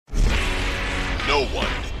No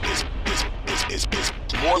one is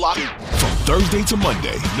more locked in. From Thursday to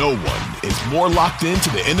Monday, no one is more locked into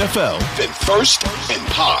the NFL than First and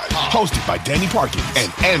Pod. Hosted by Danny Parkins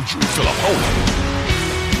and Andrew Filippone.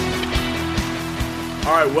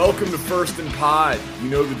 All right, welcome to First and Pod. You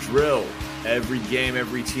know the drill. Every game,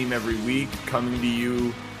 every team, every week, coming to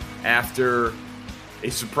you after a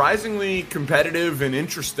surprisingly competitive and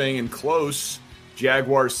interesting and close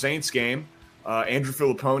Jaguars-Saints game. Andrew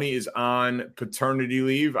Filippone is on paternity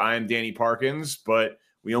leave. I am Danny Parkins, but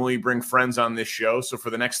we only bring friends on this show. So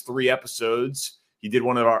for the next 3 episodes, he did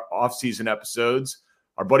one of our off-season episodes.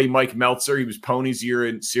 Our buddy Mike Meltzer, he was Pony's year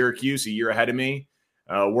in Syracuse, a year ahead of me.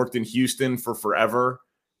 Worked in Houston for forever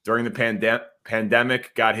during the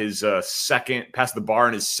pandemic. Got his passed the bar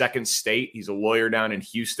in his second state. He's a lawyer down in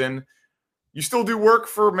Houston. You still do work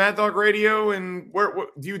for Mad Dog Radio, and where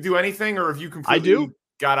do you do anything, or have you completely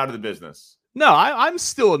got out of the business? No, I'm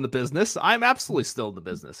still in the business. I'm absolutely still in the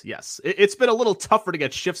business. Yes. It's been a little tougher to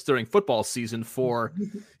get shifts during football season for,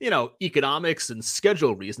 economics and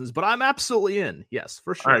schedule reasons, but I'm absolutely in. Yes,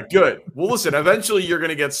 for sure. All right, good. Well, listen, eventually you're going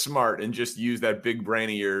to get smart and just use that big brain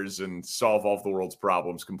of yours and solve all of the world's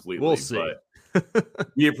problems completely. We'll see.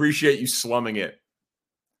 But we appreciate you slumming it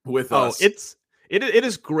with us. It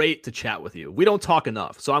is great to chat with you. We don't talk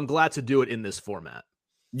enough, so I'm glad to do it in this format.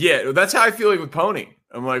 Yeah, that's how I feel like with Pony.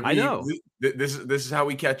 I'm like, I know. This is how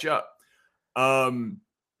we catch up.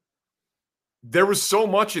 There was so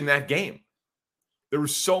much in that game. There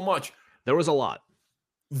was so much. There was a lot.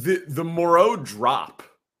 The Moreau drop.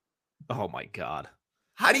 Oh my God.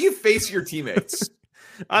 How do you face your teammates?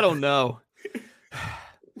 I don't know.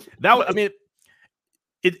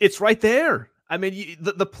 It's right there. I mean,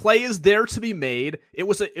 the play is there to be made. It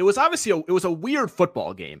was obviously a weird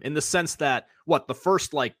football game in the sense that the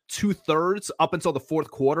first 2/3 up until the fourth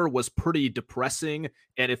quarter was pretty depressing,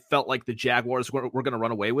 and it felt like the Jaguars were going to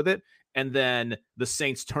run away with it. And then the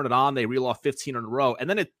Saints turn it on, they reel off 15 in a row, and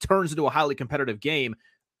then it turns into a highly competitive game.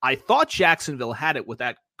 I thought Jacksonville had it with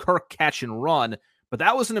that Kirk catch and run, but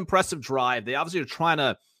that was an impressive drive. They obviously are trying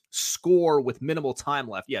to score with minimal time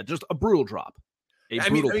left. Yeah, just a brutal drop. I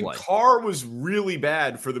mean, Carr was really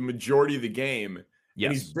bad for the majority of the game. Yes.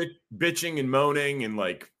 And he's bitching and moaning and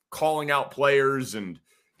calling out players and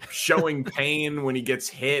showing pain when he gets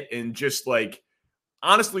hit and just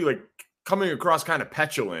honestly coming across kind of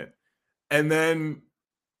petulant, and then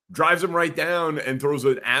drives him right down and throws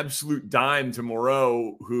an absolute dime to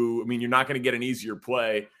Moreau, who, I mean, you're not going to get an easier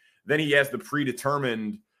play. Then he has the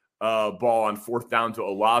predetermined ball on fourth down to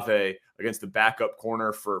Olave against the backup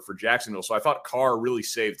corner for Jacksonville. So I thought Carr really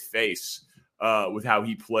saved face with how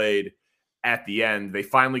he played at the end. They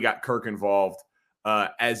finally got Kirk involved.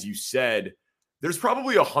 As you said, there's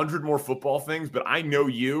probably 100 more football things, but I know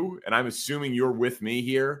you, and I'm assuming you're with me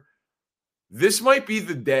here. This might be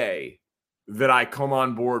the day that I come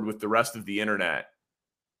on board with the rest of the internet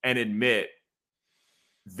and admit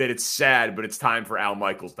that it's sad, but it's time for Al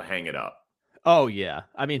Michaels to hang it up. Oh, yeah.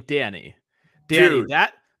 I mean, Danny, Dude.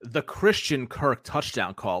 The Christian Kirk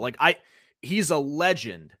touchdown call, he's a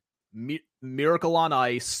legend. Miracle on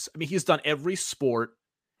Ice. I mean, he's done every sport.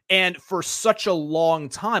 And for such a long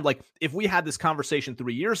time, if we had this conversation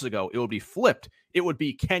 3 years ago, it would be flipped. It would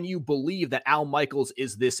be, can you believe that Al Michaels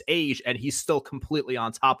is this age and he's still completely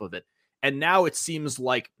on top of it? And now it seems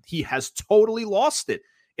like he has totally lost it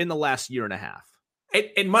in the last year and a half.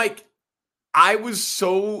 And Mike, I was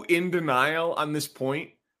so in denial on this point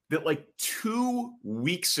that 2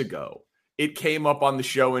 weeks ago, it came up on the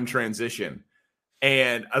show in transition.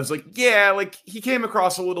 And I was like, yeah, he came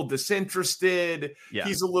across a little disinterested. Yeah.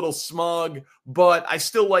 He's a little smug, but I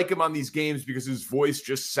still like him on these games because his voice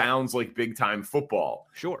just sounds like big time football.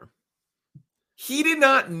 Sure. He did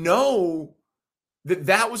not know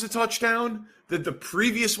that was a touchdown, that the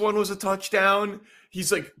previous one was a touchdown.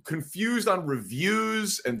 He's confused on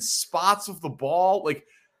reviews and spots of the ball.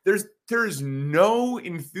 There's no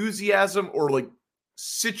enthusiasm or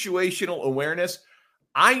situational awareness.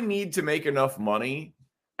 I need to make enough money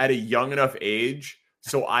at a young enough age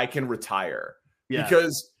so I can retire. Yeah.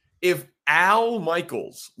 Because if Al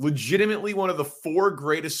Michaels, legitimately one of the 4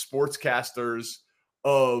 greatest sportscasters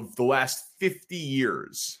of the last 50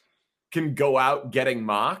 years, can go out getting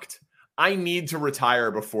mocked, I need to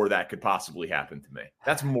retire before that could possibly happen to me.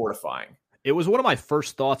 That's mortifying. It was one of my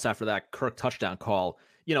first thoughts after that Kirk touchdown call.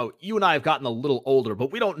 You and I have gotten a little older,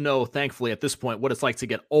 but we don't know, thankfully, at this point, what it's like to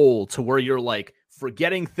get old, to where you're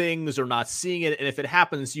forgetting things or not seeing it. And if it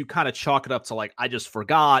happens, you kind of chalk it up to I just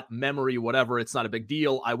forgot, memory, whatever. It's not a big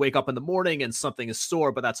deal. I wake up in the morning and something is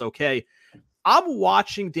sore, but that's okay. I'm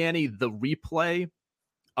watching, Danny, the replay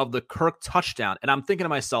of the Kirk touchdown, and I'm thinking to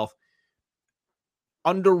myself,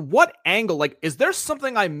 under what angle? Like, is there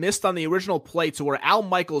something I missed on the original play to where Al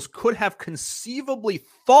Michaels could have conceivably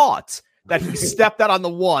thought that he stepped out on the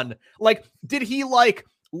one? Like, did he like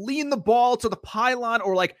lean the ball to the pylon,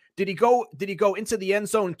 or like did he go into the end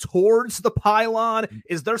zone towards the pylon?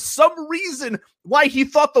 Is there some reason why he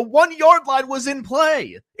thought the 1 yard line was in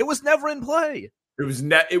play? It was never in play. It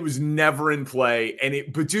was never in play.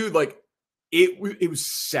 But dude, like it was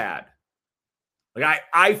sad. Like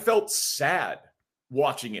I felt sad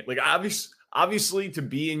watching it. Like obviously to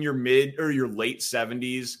be in your mid or your late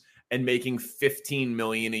 70s and making $15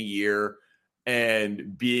 million a year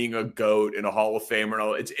and being a GOAT and a Hall of Famer and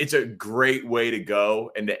all, it's a great way to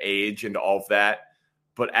go and to age and all of that.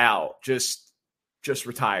 But Al, just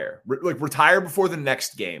retire. Retire before the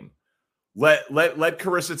next game. Let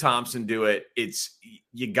Carissa Thompson do it.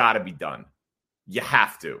 You got to be done. You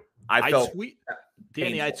have to.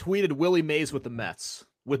 Danny, I tweeted Willie Mays with the Mets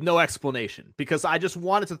with no explanation because I just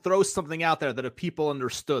wanted to throw something out there that if people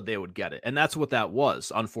understood, they would get it. And that's what that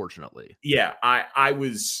was, unfortunately. Yeah,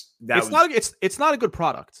 it's not a good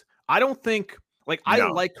product. I don't think I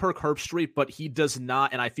like Kirk Herbstreit, but he does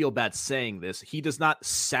not, and I feel bad saying this, he does not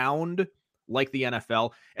sound like the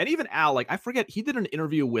NFL. And even Al, I forget, he did an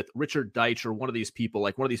interview with Richard Deitch or one of these people,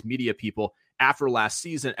 like one of these media people after last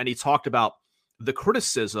season. And he talked about the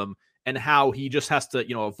criticism and how he just has to,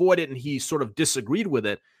 avoid it. And he sort of disagreed with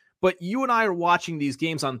it. But you and I are watching these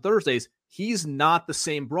games on Thursdays. He's not the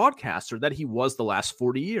same broadcaster that he was the last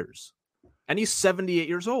 40 years. And he's 78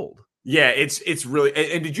 years old. Yeah, it's really,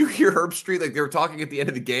 and did you hear Herbstreit? Like they were talking at the end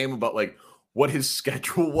of the game about like what his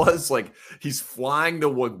schedule was. Like he's flying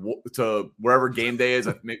to wherever game day is,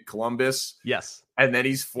 I think Columbus. Yes. And then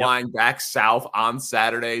he's flying back south on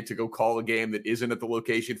Saturday to go call a game that isn't at the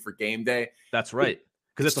location for game day. That's right.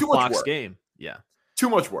 Because it's a Fox game. Yeah. Too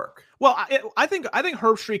much work. Well, I think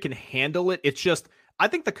Herbstreit can handle it. It's just, I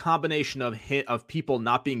think the combination of people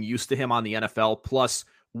not being used to him on the NFL plus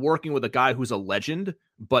working with a guy who's a legend,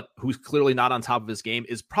 but who's clearly not on top of his game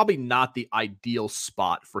is probably not the ideal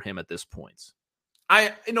spot for him at this point.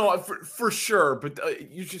 For sure, but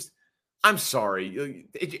I'm sorry.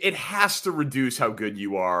 It has to reduce how good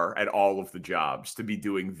you are at all of the jobs to be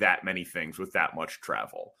doing that many things with that much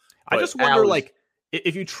travel. But I just wonder,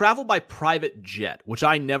 if you travel by private jet, which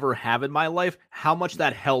I never have in my life, how much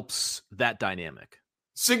that helps that dynamic?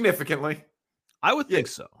 Significantly. I would think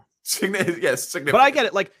so. Yes, significantly. But I get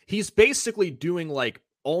it. He's basically doing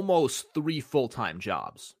almost 3 full-time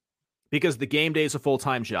jobs because the game day is a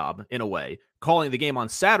full-time job in a way. Calling the game on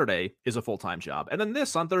Saturday is a full-time job. And then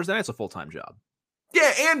this on Thursday night's a full-time job.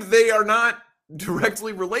 Yeah, and they are not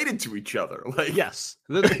directly related to each other. Yes.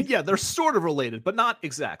 They're sort of related, but not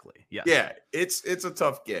exactly. Yes. Yeah, it's a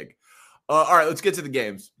tough gig. All right, let's get to the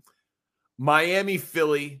games. Miami,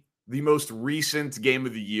 Philly, the most recent game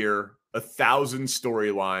of the year, 1,000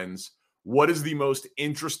 storylines. What is the most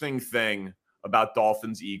interesting thing about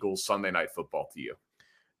Dolphins Eagles Sunday Night Football to you?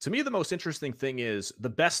 To me, the most interesting thing is the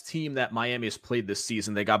best team that Miami has played this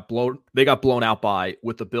season. They got blown out by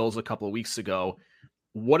with the Bills a couple of weeks ago.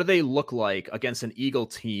 What do they look like against an Eagle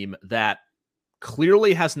team that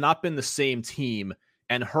clearly has not been the same team,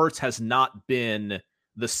 and Hurts has not been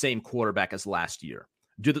the same quarterback as last year?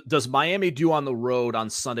 Does Miami do on the road on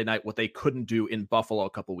Sunday night what they couldn't do in Buffalo a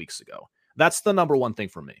couple weeks ago? That's the number one thing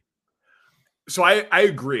for me. So I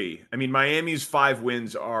agree. I mean, Miami's 5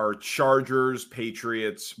 wins are Chargers,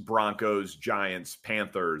 Patriots, Broncos, Giants,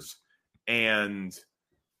 Panthers, and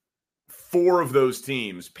 4 of those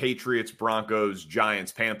teams, Patriots, Broncos,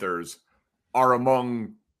 Giants, Panthers, are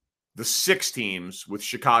among the 6 teams with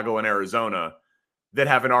Chicago and Arizona that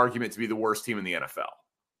have an argument to be the worst team in the NFL.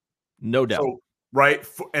 No doubt. So, right?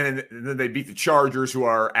 And then they beat the Chargers, who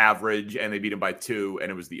are average, and they beat them by 2,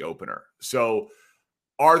 and it was the opener. So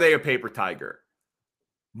are they a paper tiger?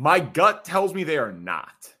 My gut tells me they are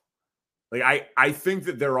not. I think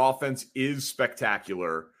that their offense is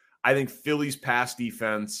spectacular. I think Philly's pass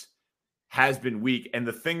defense has been weak. And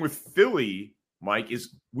the thing with Philly, Mike,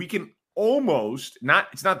 is we can almost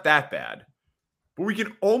it's not that bad, but we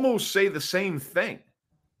can almost say the same thing.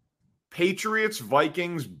 Patriots,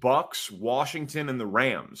 Vikings, Bucks, Washington, and the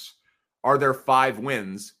Rams are their 5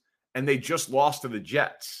 wins, and they just lost to the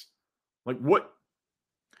Jets. What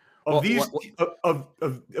of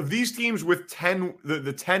these teams with 10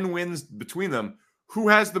 the 10 wins between them, who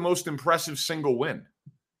has the most impressive single win?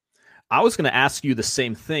 I was going to ask you the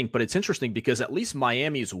same thing, but it's interesting because at least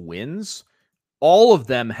Miami's wins, all of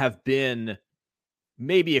them have been,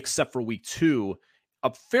 maybe except for week 2,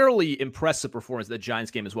 a fairly impressive performance in the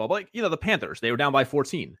Giants game as well. But the Panthers, they were down by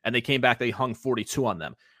 14 and they came back, they hung 42 on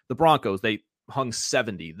them. The Broncos, they hung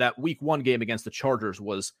 70. That week 1 game against the Chargers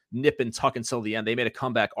was nip and tuck until the end. They made a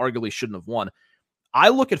comeback, arguably shouldn't have won. I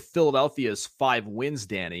look at Philadelphia's 5 wins,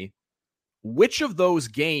 Danny. Which of those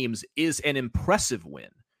games is an impressive win?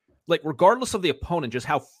 Like, regardless of the opponent, just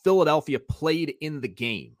how Philadelphia played in the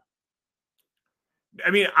game. I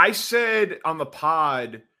mean, I said on the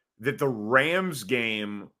pod that the Rams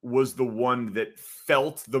game was the one that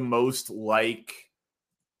felt the most like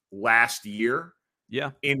last year.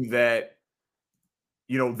 Yeah. In that,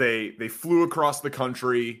 they flew across the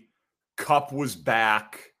country. Kupp was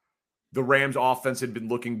back. The Rams offense had been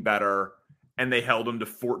looking better, and they held them to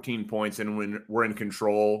 14 points and were in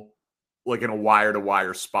control, like in a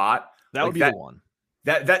wire-to-wire spot. That would be the one.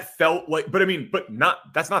 That felt like,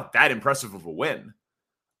 that's not that impressive of a win.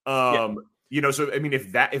 So I mean,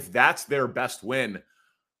 if that's their best win,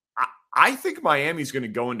 I think Miami's going to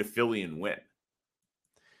go into Philly and win.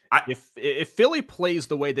 If Philly plays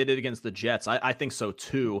the way they did against the Jets, I think so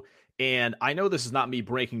too. And I know this is not me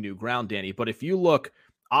breaking new ground, Danny, but if you look,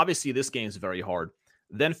 obviously this game is very hard.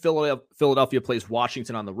 Then Philadelphia plays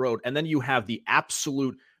Washington on the road, and then you have the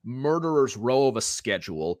absolute murderer's row of a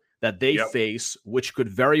schedule that they face, which could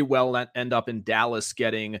very well end up in Dallas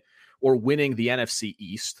getting or winning the NFC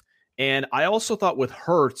East. And I also thought with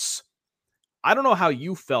Hurts, I don't know how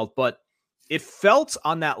you felt, but it felt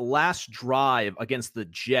on that last drive against the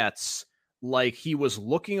Jets like he was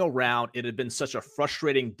looking around. It had been such a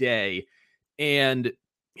frustrating day, and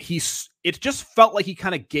it just felt like he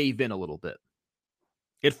kind of gave in a little bit.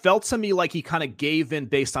 It felt to me like he kind of gave in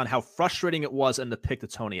based on how frustrating it was and the pick to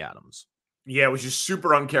Tony Adams. Yeah, it was just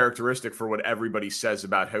super uncharacteristic for what everybody says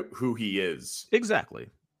about who he is. Exactly.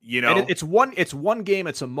 And it's one game,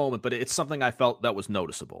 it's a moment, but it's something I felt that was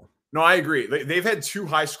noticeable. No, I agree. They've had 2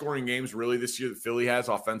 high-scoring games really this year that Philly has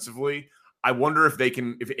offensively. I wonder if they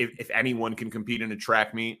can, if anyone can compete in a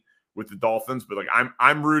track meet with the Dolphins. But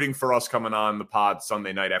I'm rooting for us coming on the pod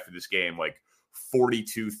Sunday night after this game,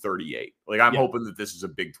 42-38. I'm hoping that this is a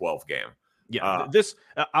Big 12 game. Yeah, this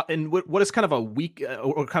and what is kind of a weak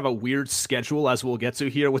or kind of a weird schedule, as we'll get to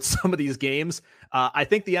here with some of these games. I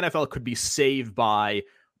think the NFL could be saved by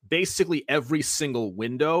basically every single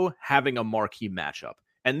window having a marquee matchup,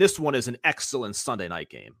 and this one is an excellent Sunday night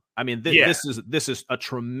game. I mean, this is a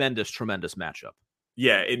tremendous matchup.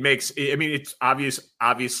 Yeah, it makes. I mean, it's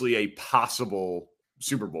obviously a possible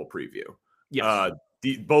Super Bowl preview. Yes.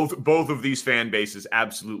 Both of these fan bases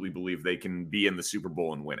absolutely believe they can be in the Super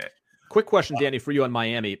Bowl and win it. Quick question, Danny, for you on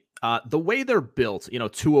Miami. The way they're built,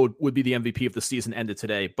 Tua would be the MVP if the season ended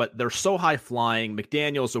today, but they're so high flying.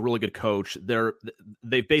 McDaniel's a really good coach.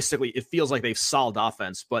 They basically, it feels like they've solved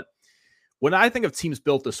offense. But when I think of teams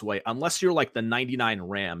built this way, unless you're like the 99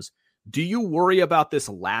 Rams, do you worry about this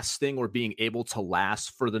lasting or being able to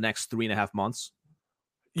last for the next 3.5 months?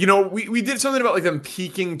 We did something about them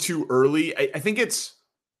peaking too early. I think it's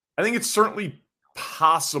certainly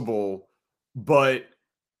possible, but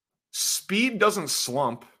speed doesn't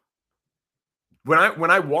slump. When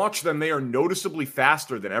I watch them, they are noticeably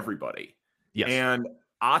faster than everybody. Yes. And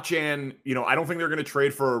Achane, I don't think they're going to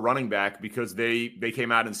trade for a running back because they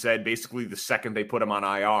came out and said basically the second they put him on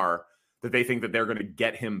IR that they think that they're going to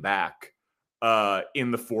get him back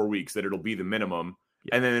in the 4 weeks, that it'll be the minimum.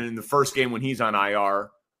 Yeah. And then in the first game when he's on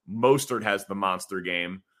IR, Mostert has the monster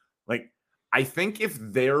game. I think if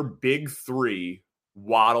their big 3,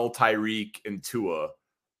 Waddle, Tyreek, and Tua,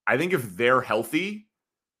 I think if they're healthy,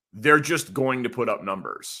 they're just going to put up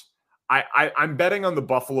numbers. I'm betting on the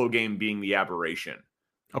Buffalo game being the aberration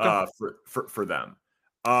for them.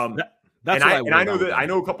 That's I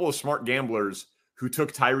know a couple of smart gamblers who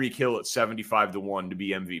took Tyreek Hill at 75-1 to be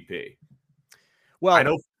MVP. Well, I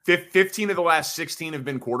know 15 of the last 16 have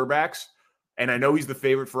been quarterbacks, and I know he's the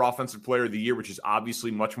favorite for Offensive Player of the Year, which is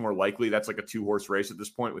obviously much more likely. That's like a 2-horse race at this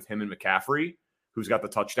point with him and McCaffrey, who's got the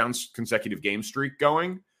touchdowns consecutive game streak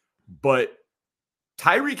going. But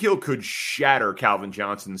Tyreek Hill could shatter Calvin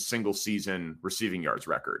Johnson's single season receiving yards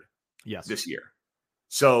record this year.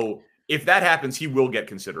 So if that happens, he will get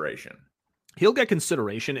consideration. He'll get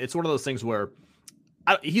consideration. It's one of those things where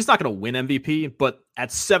he's not going to win MVP, but at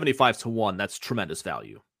 75-1, that's tremendous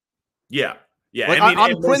value. Yeah. Yeah.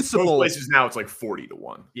 On principle, most places now it's like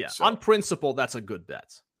 40-1. Yeah. So. On principle, that's a good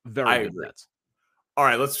bet. Very good bet. All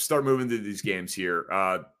right, let's start moving to these games here.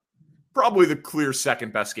 Probably the clear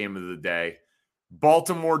second best game of the day.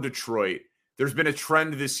 Baltimore, Detroit. There's been a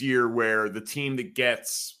trend this year where the team that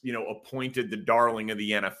gets, appointed the darling of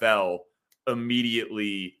the NFL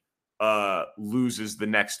immediately loses the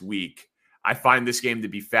next week. I find this game to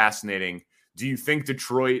be fascinating. Do you think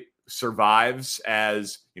Detroit survives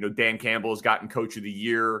as, Dan Campbell has gotten Coach of the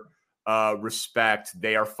Year respect.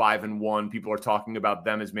 They are 5-1. People are talking about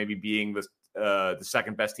them as maybe being the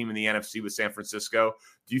second best team in the NFC with San Francisco.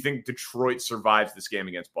 Do you think Detroit survives this game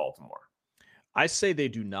against Baltimore? I say they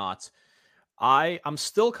do not. I'm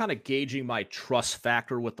still kind of gauging my trust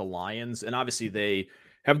factor with the Lions, and obviously they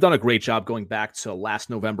have done a great job going back to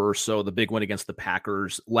last November or so, the big win against the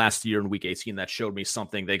Packers last year in Week 18. That showed me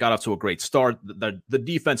something. They got off to a great start. The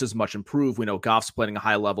defense is much improved. We know Goff's playing a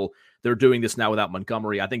high level. They're doing this now without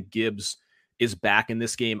Montgomery. I think Gibbs is back in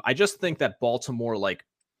this game. I just think that Baltimore,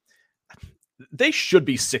 they should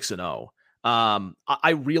be 6-0. I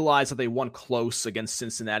realize that they won close against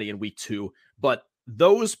Cincinnati in Week 2, but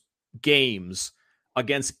those games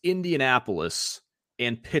against Indianapolis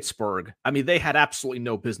and Pittsburgh, I mean, they had absolutely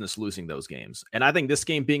no business losing those games. And I think this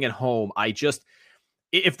game being at home,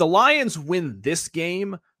 if the Lions win this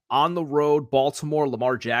game on the road, Baltimore,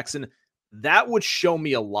 Lamar Jackson, that would show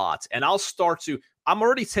me a lot. And I'm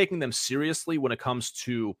already taking them seriously when it comes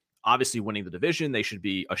to obviously winning the division. They should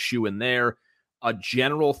be a shoe in there, a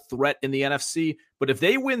general threat in the NFC. But if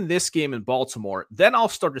they win this game in Baltimore, then I'll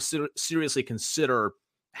start to seriously consider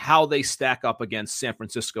how they stack up against San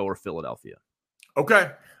Francisco or Philadelphia.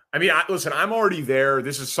 Okay. I mean, listen, I'm already there.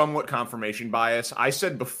 This is somewhat confirmation bias. I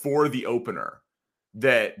said before the opener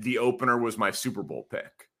that the opener was my Super Bowl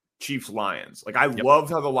pick, Chiefs-Lions. I loved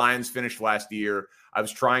how the Lions finished last year. I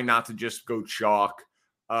was trying not to just go chalk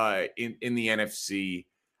in the NFC.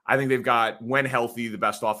 I think they've got, when healthy, the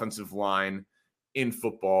best offensive line in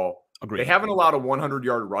football. Agreed. They haven't allowed a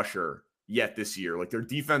 100-yard rusher yet this year. Their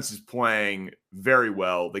defense is playing very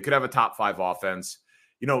well. They could have a top 5 offense.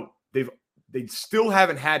 They still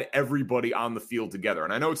haven't had everybody on the field together.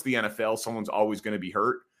 And I know it's the NFL. Someone's always going to be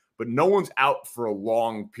hurt, but no one's out for a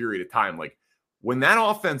long period of time. When that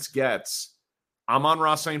offense gets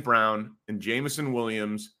Amon-Ra St. Brown and Jameson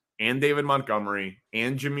Williams and David Montgomery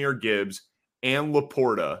and Jahmyr Gibbs and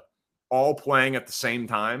Laporta all playing at the same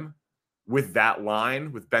time with that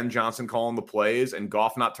line, with Ben Johnson calling the plays and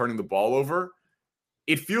Goff not turning the ball over,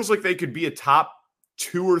 it feels like they could be a top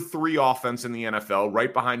 2 or 3 offense in the NFL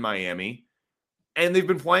right behind Miami. And they've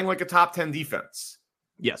been playing like a top 10 defense.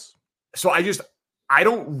 Yes. So I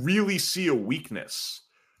don't really see a weakness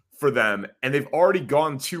for them. And they've already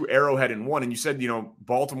gone to Arrowhead and won. And you said,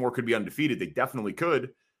 Baltimore could be undefeated. They definitely could.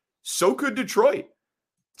 So could Detroit.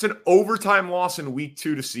 It's an overtime loss in Week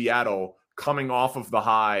 2 to Seattle, coming off of the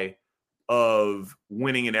high of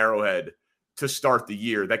winning in Arrowhead to start the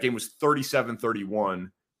year. That game was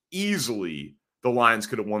 37-31. Easily, the Lions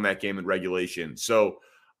could have won that game in regulation. So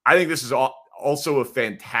I think this is also a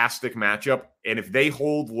fantastic matchup. And if they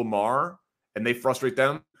hold Lamar and they frustrate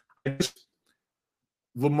them,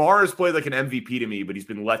 Lamar has played like an MVP to me, but he's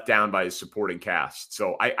been let down by his supporting cast.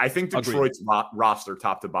 So I think Detroit's roster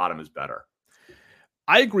top to bottom is better.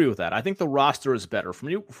 I agree with that. I think the roster is better. For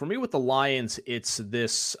me with the Lions, it's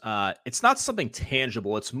this, it's not something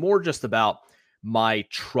tangible. It's more just about my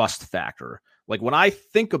trust factor. When I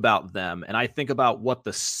think about them and I think about what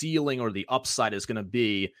the ceiling or the upside is going to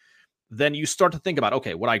be, then you start to think about,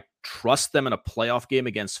 okay, would I trust them in a playoff game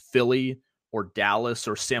against Philly or Dallas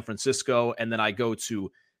or San Francisco? And then I go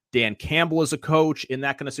to Dan Campbell as a coach in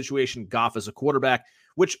that kind of situation, Goff as a quarterback,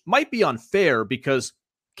 which might be unfair because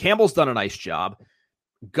Campbell's done a nice job.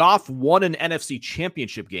 Goff won an NFC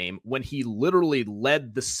championship game when he literally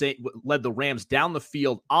led the Rams down the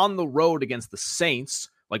field on the road against the Saints,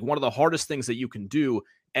 one of the hardest things that you can do.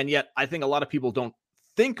 And yet I think a lot of people don't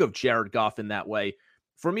think of Jared Goff in that way.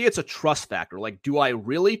 For me, it's a trust factor. Do I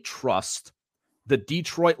really trust the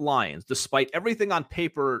Detroit Lions, despite everything on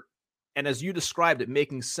paper, and as you described it,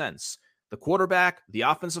 making sense? The quarterback, the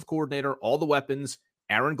offensive coordinator, all the weapons,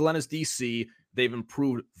 Aaron Glenn is DC. They've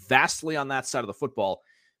improved vastly on that side of the football.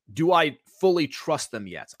 Do I fully trust them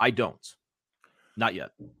yet? I don't. Not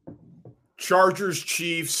yet. Chargers,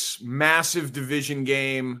 Chiefs, massive division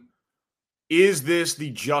game. Is this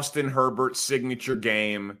the Justin Herbert signature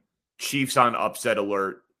game? Chiefs on upset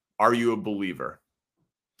alert. Are you a believer?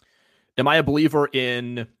 Am I a believer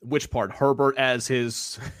in which part? Herbert as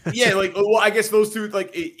his... Yeah, I guess those two,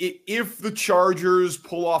 if the Chargers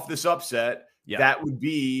pull off this upset, that would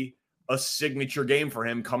be a signature game for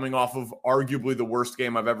him coming off of arguably the worst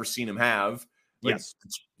game I've ever seen him have. Yes.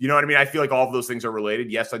 You know what I mean? I feel like all of those things are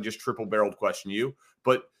related. Yes, I just triple-barreled question you.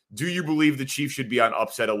 But do you believe the Chiefs should be on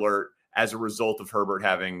upset alert as a result of Herbert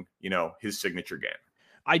having, his signature game?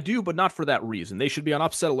 I do, but not for that reason. They should be on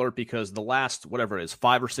upset alert because the last,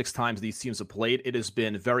 5 or 6 times these teams have played, it has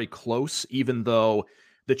been very close. Even though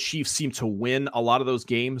the Chiefs seem to win a lot of those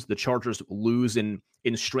games, the Chargers lose in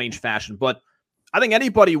strange fashion. But I think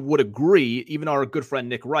anybody would agree, even our good friend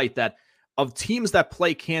Nick Wright, that of teams that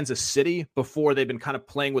play Kansas City before they've been kind of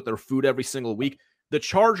playing with their food every single week, the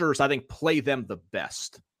Chargers, I think, play them the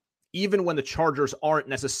best, even when the Chargers aren't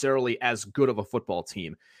necessarily as good of a football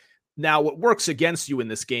team. Now, what works against you in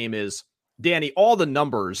this game is, Danny, all the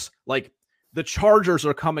numbers, like the Chargers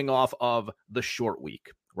are coming off of the short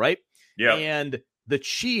week, right? Yeah. And the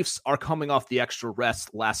Chiefs are coming off the extra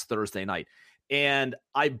rest last Thursday night. And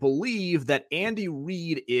I believe that Andy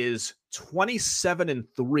Reid is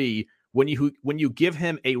 27-3 when you give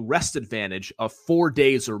him a rest advantage of 4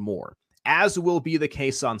 days or more, as will be the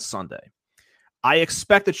case on Sunday. I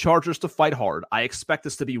expect the Chargers to fight hard. I expect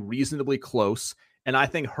this to be reasonably close, and I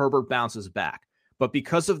think Herbert bounces back. But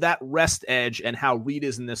because of that rest edge and how Reid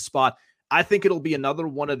is in this spot, I think it'll be another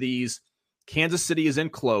one of these. Kansas City is in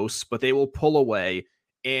close, but they will pull away,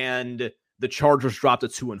 and the Chargers drop to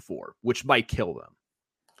 2-4, which might kill them.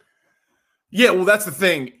 Yeah, well, that's the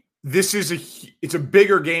thing. It's a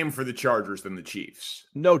bigger game for the Chargers than the Chiefs.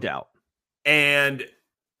 No doubt. And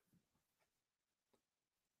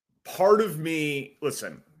part of me,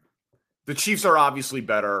 listen, the Chiefs are obviously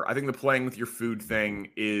better. I think the playing with your food thing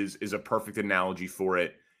is a perfect analogy for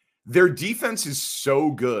it. Their defense is so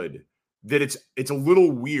good that it's a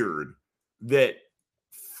little weird that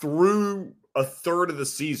through a third of the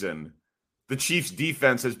season, the Chiefs'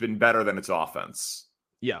 defense has been better than its offense.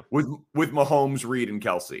 Yeah. With Mahomes, Reid, and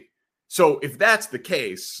Kelsey. So if that's the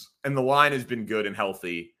case, and the line has been good and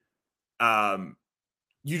healthy,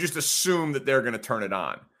 you just assume that they're going to turn it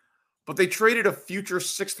on. But they traded a future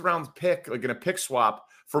 6th-round pick, like in a pick swap,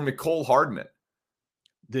 for Mecole Hardman.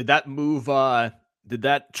 Did that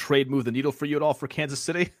trade move the needle for you at all for Kansas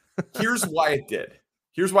City? Here's why it did.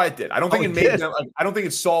 I don't think I don't think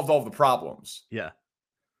it solved all the problems. Yeah.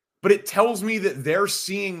 But it tells me that they're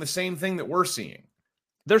seeing the same thing that we're seeing.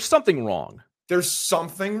 There's something wrong. There's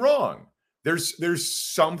something wrong. There's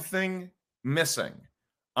something missing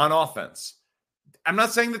on offense. I'm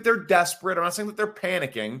not saying that they're desperate. I'm not saying that they're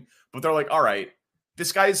panicking, but they're like, all right,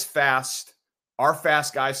 this guy is fast. Our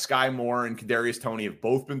fast guys, Sky Moore and Kadarius Toney, have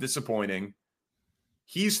both been disappointing.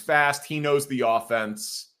 He's fast. He knows the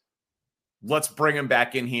offense. Let's bring him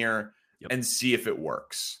back in here and see if it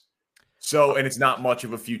works. So, and it's not much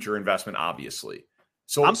of a future investment, obviously.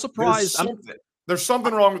 So I'm surprised. There's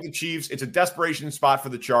something wrong with the Chiefs. It's a desperation spot for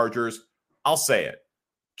the Chargers. I'll say it.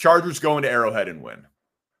 Chargers go into Arrowhead and win.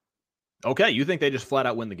 Okay, you think they just flat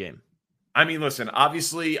out win the game? I mean, listen,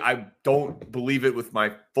 obviously I don't believe it with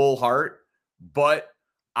my full heart, but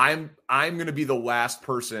I'm going to be the last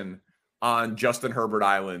person on Justin Herbert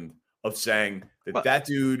Island of saying that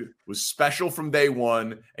dude was special from day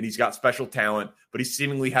one and he's got special talent, but he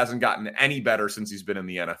seemingly hasn't gotten any better since he's been in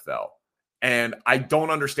the NFL. And I don't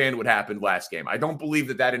understand what happened last game. I don't believe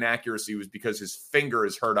that inaccuracy was because his finger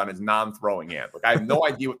is hurt on his non-throwing hand. Like, I have no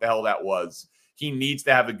idea what the hell that was. He needs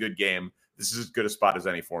to have a good game. This is as good a spot as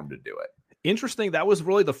any for him to do it. Interesting. That was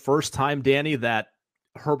really the first time, Danny, that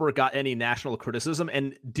Herbert got any national criticism.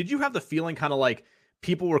 And did you have the feeling kind of like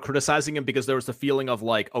people were criticizing him because there was the feeling of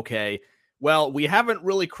like, okay, well, we haven't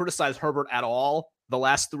really criticized Herbert at all the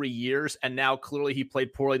last 3 years, and now clearly he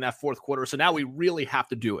played poorly in that fourth quarter, so now we really have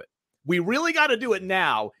to do it. We really got to do it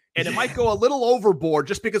now, and it might go a little overboard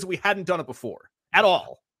just because we hadn't done it before at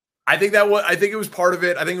all. I think it was part of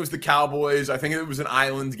it. I think it was the Cowboys. I think it was an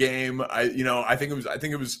island game. I think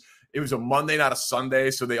it was a Monday, not a Sunday.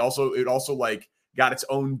 So it also like got its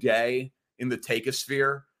own day in the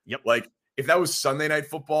takeosphere. Yep. Like if that was Sunday night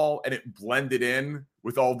football and it blended in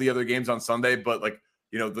with all the other games on Sunday, but like,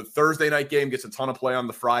 the Thursday night game gets a ton of play on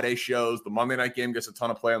the Friday shows. The Monday night game gets a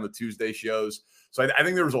ton of play on the Tuesday shows. So I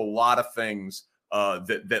think there was a lot of things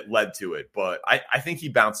that led to it, but I think he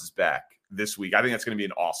bounces back this week. I think that's going to be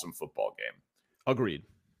an awesome football game. Agreed.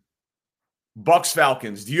 Bucs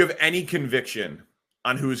Falcons. Do you have any conviction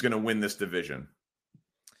on who's going to win this division?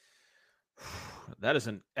 That is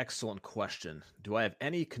an excellent question. Do I have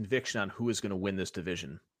any conviction on who is going to win this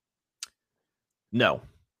division? No.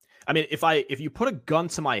 I mean, if you put a gun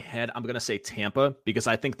to my head, I'm going to say Tampa because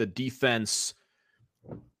I think the defense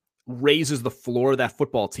raises the floor of that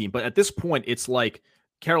football team. But at this point, it's like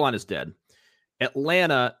Carolina's dead.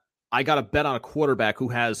 Atlanta, I got to bet on a quarterback who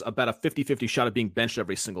has about a 50-50 shot of being benched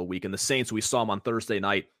every single week. And the Saints, we saw them on Thursday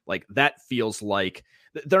night. Like that feels like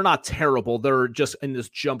they're not terrible. They're just in this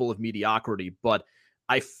jumble of mediocrity. But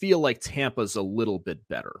I feel like Tampa's a little bit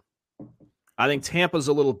better. I think Tampa's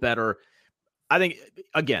a little better. I think,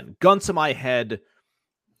 again, gun to my head,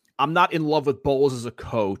 I'm not in love with Bowles as a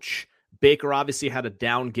coach. Baker obviously had a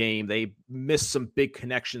down game. They missed some big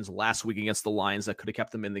connections last week against the Lions that could have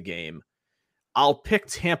kept them in the game. I'll pick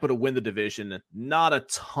Tampa to win the division. Not a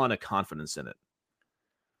ton of confidence in it.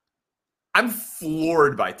 I'm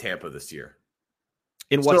floored by Tampa this year.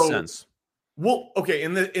 In what sense? Well, okay,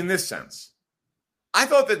 in this sense, I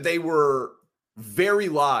thought that they were very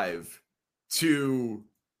live to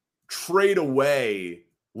trade away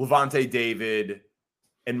Levante David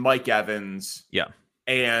and Mike Evans. Yeah.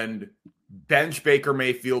 And bench Baker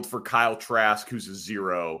Mayfield for Kyle Trask, who's a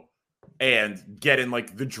 0, and get in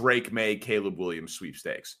like the Drake May, Caleb Williams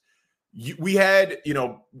sweepstakes. We had you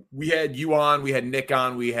on, we had Nick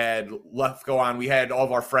on, we had Lefko on, we had all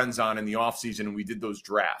of our friends on in the offseason, and we did those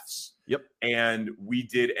drafts. Yep. And we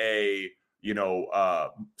did a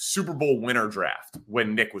Super Bowl winner draft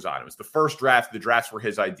when Nick was on. It was the first draft. The drafts were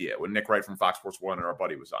his idea when Nick Wright from Fox Sports 1 and our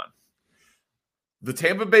buddy was on. The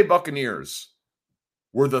Tampa Bay Buccaneers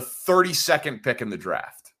were the 32nd pick in the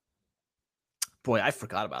draft. Boy, I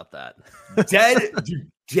forgot about that.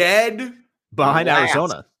 Dead behind last.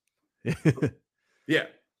 Arizona. Yeah.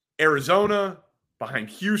 Arizona, behind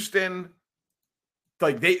Houston.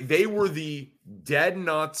 Like they were the dead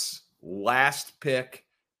nuts last pick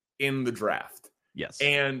in the draft. Yes.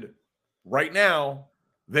 And right now,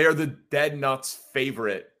 they are the dead nuts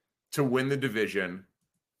favorite to win the division.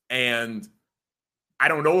 And I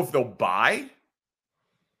don't know if they'll buy,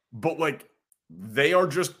 but like they are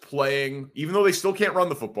just playing, even though they still can't run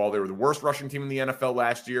the football. They were the worst rushing team in the NFL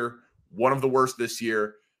last year, one of the worst this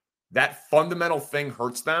year. That fundamental thing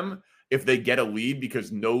hurts them if they get a lead,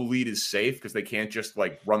 because no lead is safe because they can't just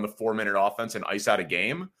like run the 4-minute offense and ice out a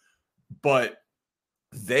game. But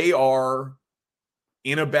they are,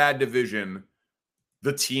 in a bad division,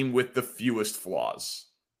 the team with the fewest flaws.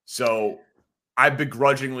 So I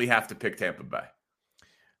begrudgingly have to pick Tampa Bay.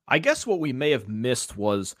 I guess what we may have missed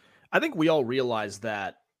was, I think we all realized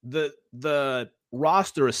that the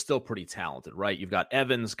roster is still pretty talented, right? You've got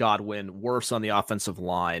Evans, Godwin, Wirfs on the offensive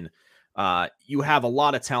line. You have a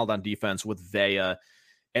lot of talent on defense with Vea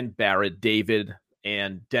and Barrett, David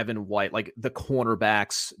and Devin White, like the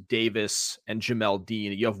cornerbacks, Davis and Jamel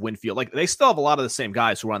Dean. You have Winfield. Like they still have a lot of the same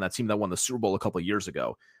guys who were on that team that won the Super Bowl a couple of years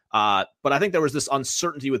ago. But I think there was this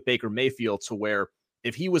uncertainty with Baker Mayfield to where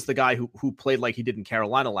if he was the guy who played like he did in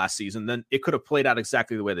Carolina last season, then it could have played out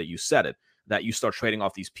exactly the way that you said it, that you start trading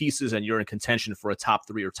off these pieces and you're in contention for a top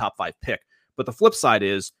 3 or top 5 pick. But the flip side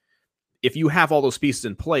is, if you have all those pieces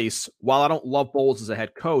in place, while I don't love Bowles as a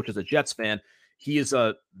head coach, as a Jets fan, he is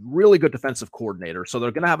a really good defensive coordinator. So they're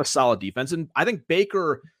going to have a solid defense. And I think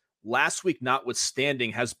Baker, last week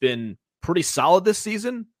notwithstanding, has been pretty solid this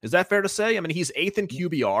season. Is that fair to say? I mean, he's 8th in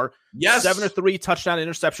QBR. Yes. 7-3 touchdown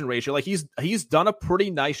interception ratio. Like he's done a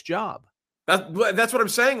pretty nice job. That's what I'm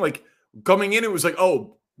saying. Like coming in, it was like,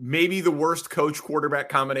 oh, maybe the worst coach quarterback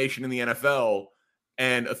combination in the NFL.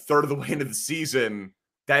 And a third of the way into the season,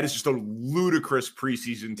 that is just a ludicrous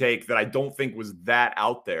preseason take that I don't think was that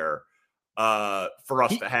out there for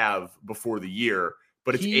us to have before the year,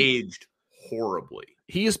 but it's aged horribly.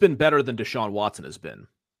 He has been better than Deshaun Watson has been.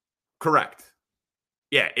 Correct.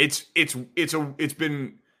 Yeah, it's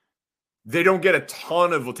been, they don't get a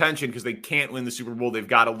ton of attention because they can't win the Super Bowl. They've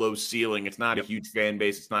got a low ceiling. It's not a huge fan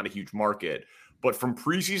base. It's not a huge market. But from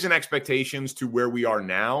preseason expectations to where we are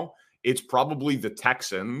now, it's probably the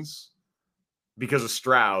Texans because of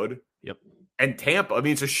Stroud. Yep. And Tampa. I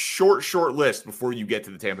mean, it's a short list before you get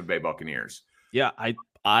to the Tampa Bay Buccaneers. Yeah,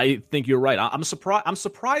 I think you're right. I'm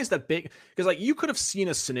surprised that Baker, because like you could have seen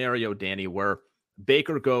a scenario, Danny, where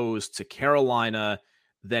Baker goes to Carolina,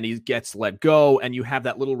 then he gets let go, and you have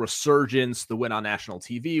that little resurgence, the win on national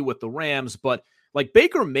TV with the Rams. But like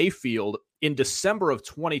Baker Mayfield in December of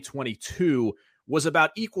 2022 was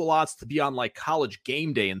about equal odds to be on like College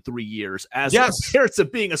Game Day in 3 years as compared to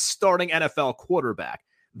being a starting NFL quarterback.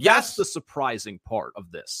 That's the surprising part of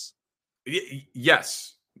this.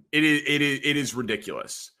 Yes, it is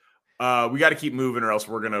ridiculous. We got to keep moving or else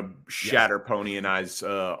we're going to shatter Pony and I's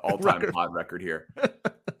all-time pod record here.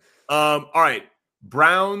 All right,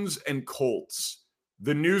 Browns and Colts.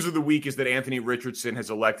 The news of the week is that Anthony Richardson has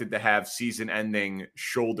elected to have season-ending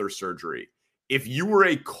shoulder surgery. If you were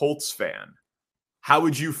a Colts fan, how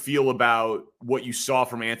would you feel about what you saw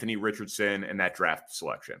from Anthony Richardson and that draft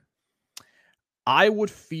selection? I would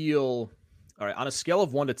feel, all right, on a scale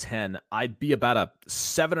of 1 to 10, I'd be about a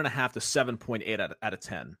 7.5 to 7.8 out of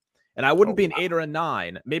 10. And I wouldn't be an 8 or a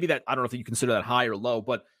 9. Maybe that, I don't know if you consider that high or low,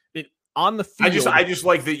 but on the field. I just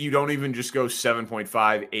like that you don't even just go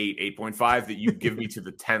 7.5, 8, 8.5, that you give me to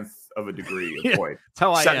the 10th of a degree of point. That's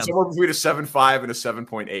how I am. Somewhere between a 7.5 and a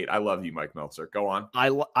 7.8. I love you, Mike Meltzer. Go on. I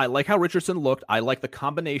like how Richardson looked. I like the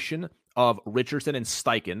combination of Richardson and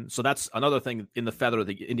Steichen. So that's another thing in the feather of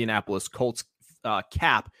the Indianapolis Colts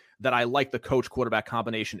cap, that I like the coach quarterback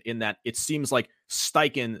combination, in that it seems like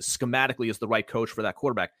Steichen schematically is the right coach for that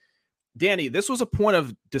quarterback. Danny, this was a point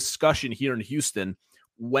of discussion here in Houston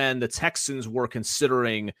when the Texans were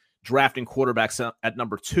considering drafting quarterbacks at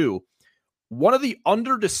number 2. One of the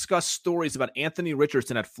under-discussed stories about Anthony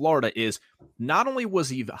Richardson at Florida is not only was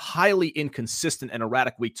he highly inconsistent and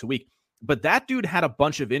erratic week to week, but that dude had a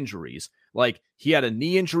bunch of injuries. Like, he had a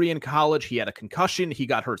knee injury in college. He had a concussion. He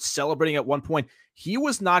got hurt celebrating at one point. He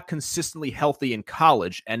was not consistently healthy in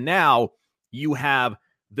college. And now you have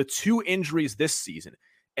the 2 injuries this season.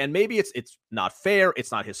 And maybe it's not fair.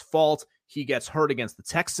 It's not his fault. He gets hurt against the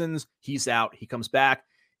Texans. He's out. He comes back.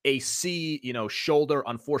 AC, shoulder,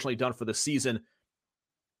 unfortunately done for the season.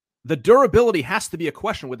 The durability has to be a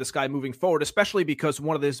question with this guy moving forward, especially because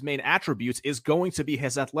one of his main attributes is going to be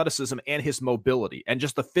his athleticism and his mobility and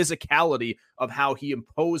just the physicality of how he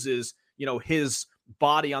imposes, his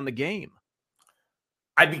body on the game.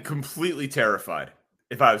 I'd be completely terrified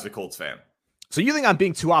if I was a Colts fan. So you think I'm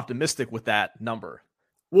being too optimistic with that number?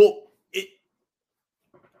 Well,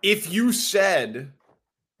 if you said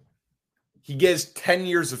he gets 10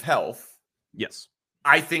 years of health, yes,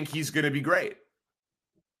 I think he's going to be great.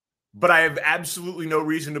 But I have absolutely no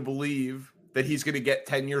reason to believe that he's going to get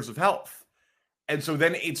 10 years of health. And so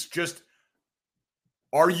then it's just,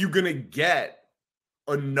 are you going to get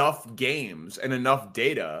enough games and enough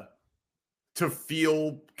data to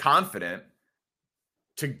feel confident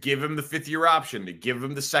to give him the 5th-year option, to give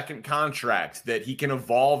him the second contract, that he can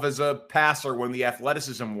evolve as a passer when the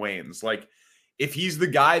athleticism wanes? Like, if he's the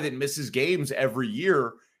guy that misses games every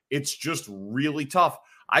year, it's just really tough.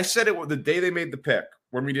 I said it the day they made the pick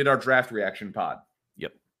when we did our draft reaction pod.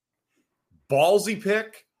 Yep. Ballsy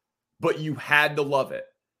pick, but you had to love it.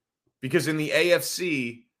 Because in the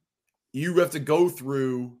AFC, you have to go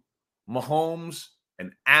through Mahomes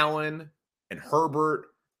and Allen and Herbert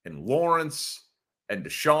and Lawrence and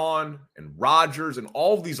Deshaun and Rodgers and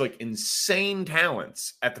all of these like insane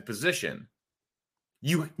talents at the position.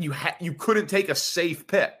 You couldn't take a safe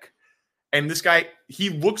pick. And this guy, he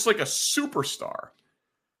looks like a superstar.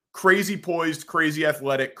 Crazy poised, crazy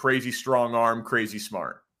athletic, crazy strong arm, crazy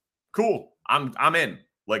smart. Cool. I'm in.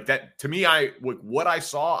 Like that, to me, what I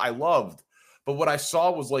saw, I loved. But what I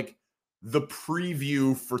saw was like the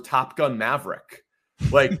preview for Top Gun Maverick.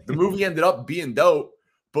 Like, the movie ended up being dope,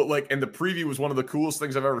 but and the preview was one of the coolest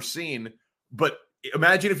things I've ever seen. But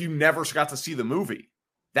imagine if you never got to see the movie.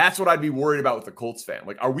 That's what I'd be worried about with the Colts fan.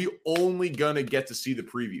 Like, are we only going to get to see the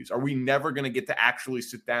previews? Are we never going to get to actually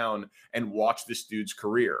sit down and watch this dude's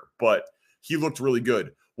career? But he looked really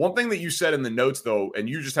good. One thing that you said in the notes, though, and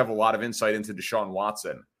you just have a lot of insight into Deshaun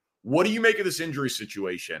Watson. What do you make of this injury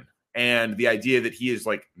situation and the idea that he is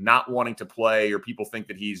not wanting to play, or people think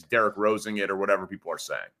that he's Derrick Rosing it, or whatever people are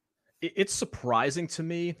saying? It's surprising to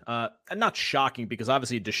me, and not shocking, because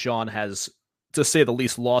obviously Deshaun has, to say the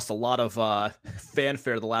least, lost a lot of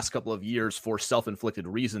fanfare the last couple of years for self-inflicted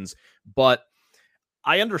reasons. But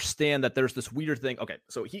I understand that there's this weird thing. Okay,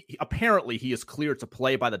 so he apparently is cleared to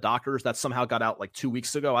play by the doctors. That somehow got out 2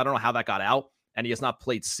 weeks ago. I don't know how that got out, and he has not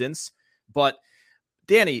played since. But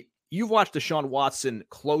Danny, you've watched Deshaun Watson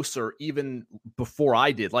closer even before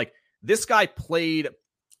I did. This guy played,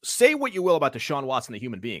 say what you will about Deshaun Watson, the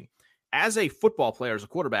human being. As a football player, as a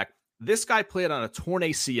quarterback, this guy played on a torn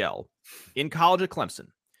ACL in college at Clemson.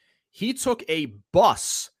 He took a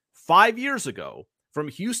bus 5 years ago from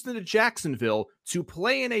Houston to Jacksonville to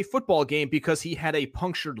play in a football game because he had a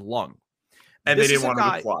punctured lung. And they didn't want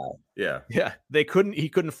him to fly. Yeah. Yeah. He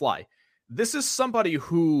couldn't fly. This is somebody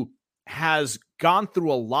who has gone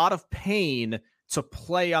through a lot of pain to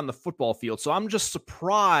play on the football field. So I'm just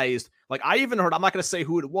surprised. I even heard, I'm not going to say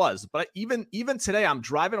who it was, but even today, I'm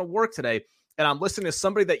driving to work today, and I'm listening to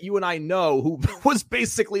somebody that you and I know who was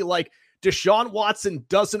basically like, Deshaun Watson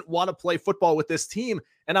doesn't want to play football with this team.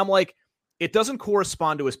 And I'm like, it doesn't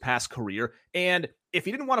correspond to his past career. And if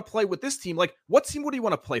he didn't want to play with this team, what team would he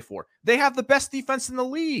want to play for? They have the best defense in the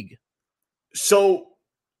league. So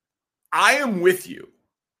I am with you.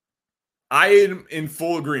 I am in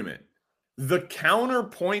full agreement. The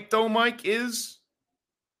counterpoint, though, Mike, is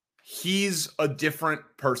he's a different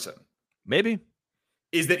person. Maybe.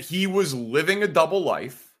 Is that he was living a double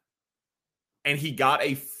life and he got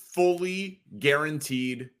a fully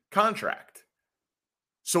guaranteed contract.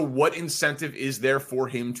 So what incentive is there for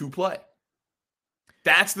him to play?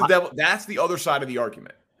 That's the other side of the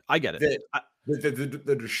argument. I get it.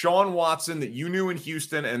 The Deshaun Watson that you knew in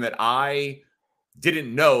Houston and that I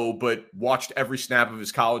didn't know, but watched every snap of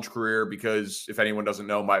his college career, because if anyone doesn't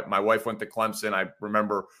know, my wife went to Clemson. I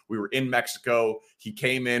remember we were in Mexico. He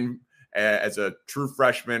came in as a true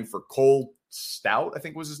freshman for Cole Stout, I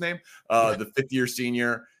think was his name, the 5th-year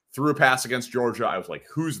senior. threw a pass against Georgia. I was like,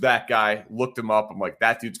 who's that guy? Looked him up. I'm like,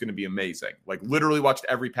 that dude's going to be amazing. Like, literally watched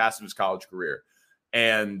every pass of his college career.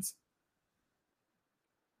 And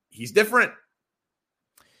he's different.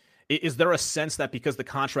 Is there a sense that because the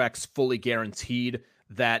contract's fully guaranteed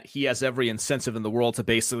that he has every incentive in the world to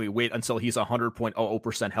basically wait until he's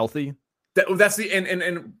 100.00% healthy? That's the,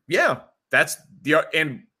 and yeah, that's the,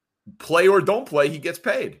 and play or don't play, he gets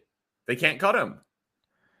paid. They can't cut him.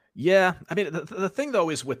 Yeah. I mean, the thing though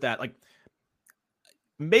is with that, like,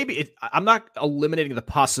 maybe I'm not eliminating the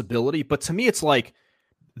possibility, but to me, it's like,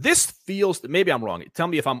 this feels, maybe I'm wrong. Tell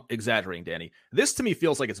me if I'm exaggerating, Danny. This to me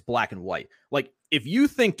feels like it's black and white. Like, if you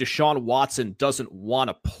think Deshaun Watson doesn't want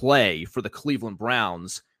to play for the Cleveland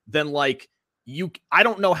Browns, then like I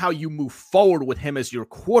don't know how you move forward with him as your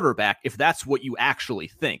quarterback if that's what you actually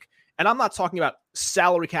think. And I'm not talking about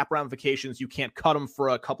salary cap ramifications. You can't cut him for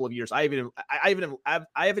a couple of years. I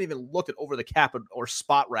haven't even looked at over the cap or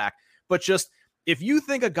spot rack, but just if you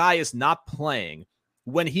think a guy is not playing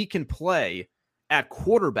when he can play at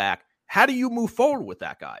quarterback, how do you move forward with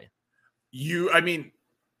that guy? You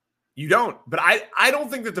don't, but I don't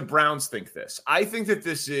think that the Browns think this. I think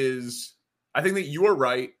that you are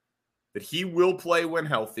right, that he will play when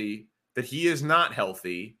healthy, that he is not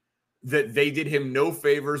healthy, that they did him no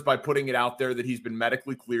favors by putting it out there that he's been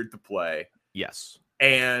medically cleared to play. Yes.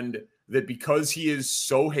 And that because he is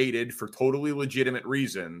so hated for totally legitimate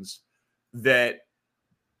reasons, that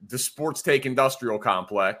the sports take industrial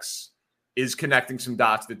complex is connecting some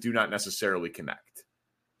dots that do not necessarily connect.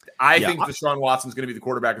 I think Deshaun Watson's going to be the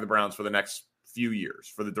quarterback of the Browns for the next few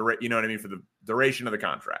years, for the for the duration of the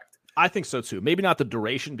contract. I think so too. Maybe not the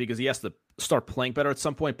duration because he has to start playing better at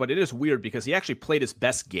some point, but it is weird because he actually played his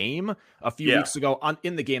best game a few weeks ago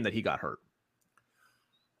in the game that he got hurt.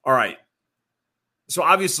 All right. So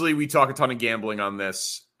obviously we talk a ton of gambling on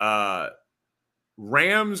this.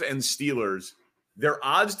 Rams and Steelers, their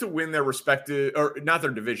odds to win their respective, or not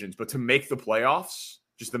their divisions, but to make the playoffs,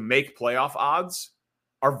 just to make playoff odds,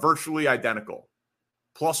 are virtually identical.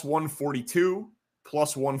 Plus 142,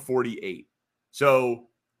 plus 148. So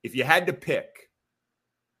if you had to pick,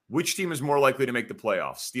 which team is more likely to make the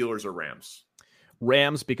playoffs, Steelers or Rams?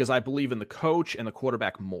 Rams, because I believe in the coach and the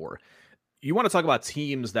quarterback more. You want to talk about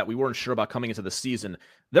teams that we weren't sure about coming into the season.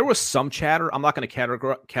 There was some chatter. I'm not going to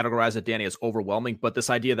categorize it, Danny, as overwhelming, but this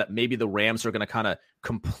idea that maybe the Rams are going to kind of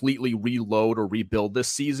completely reload or rebuild this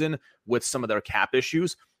season with some of their cap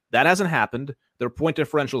issues. That hasn't happened. Their point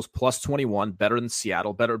differential is plus 21, better than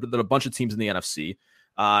Seattle, better than a bunch of teams in the NFC.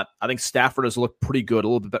 I think Stafford has looked pretty good, a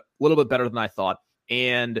little bit better than I thought.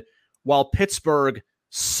 And while Pittsburgh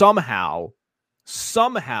somehow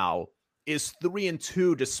is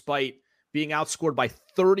 3-2 despite being outscored by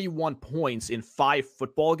 31 points in 5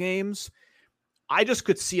 football games, I just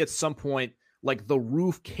could see at some point like the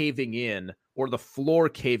roof caving in or the floor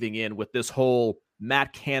caving in with this whole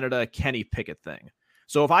Matt Canada, Kenny Pickett thing.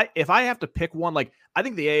 So if I have to pick one, like I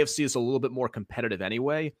think the AFC is a little bit more competitive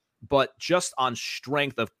anyway, but just on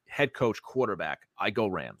strength of head coach quarterback, I go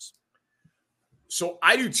Rams. So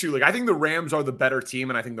I do too. Like I think the Rams are the better team,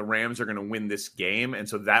 and I think the Rams are going to win this game, and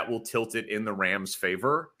so that will tilt it in the Rams'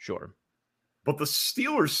 favor. Sure. But the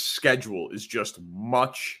Steelers' schedule is just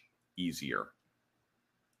much easier.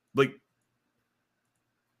 Like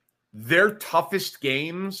their toughest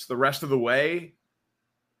games the rest of the way,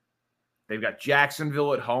 they've got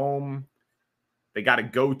Jacksonville at home. They got to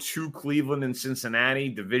go to Cleveland and Cincinnati.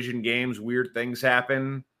 Division games, weird things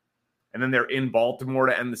happen. And then they're in Baltimore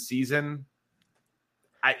to end the season.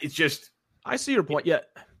 I see your point. Yeah.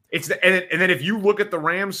 And then if you look at the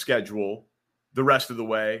Rams schedule the rest of the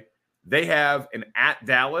way, they have an at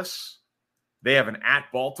Dallas. They have an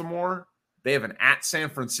at Baltimore. They have an at San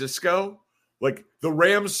Francisco. Like the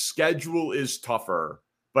Rams schedule is tougher,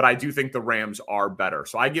 but I do think the Rams are better.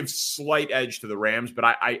 So I give slight edge to the Rams, but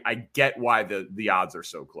I get why the odds are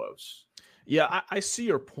so close. Yeah, I see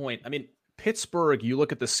your point. I mean, Pittsburgh, you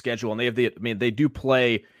look at the schedule and they do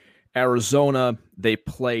play Arizona. They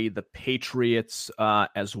play the Patriots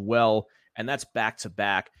as well, and that's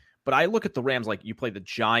back-to-back. But I look at the Rams like you play the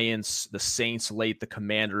Giants, the Saints late, the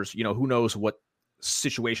Commanders. You know, who knows what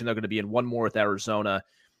situation they're going to be in. One more with Arizona.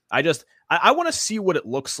 I want to see what it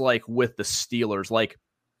looks like with the Steelers. Like,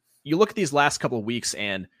 you look at these last couple of weeks,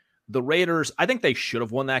 and the Raiders, I think they should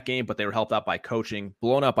have won that game, but they were helped out by coaching,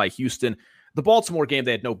 blown out by Houston. The Baltimore game,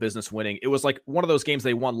 they had no business winning. It was like one of those games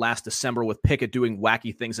they won last December with Pickett doing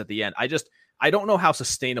wacky things at the end. I don't know how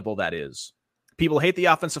sustainable that is. People hate the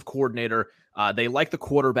offensive coordinator. They like the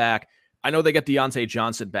quarterback. I know they get Deontay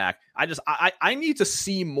Johnson back. I need to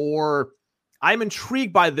see more. I'm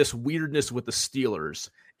intrigued by this weirdness with the Steelers,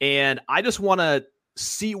 and I just want to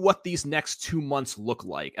see what these next 2 months look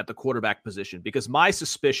like at the quarterback position, because my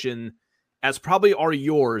suspicion, as probably are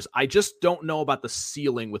yours, I just don't know about the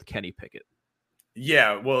ceiling with Kenny Pickett.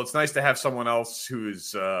 Yeah, well, it's nice to have someone else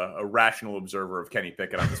who's a rational observer of Kenny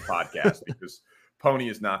Pickett on this podcast because Pony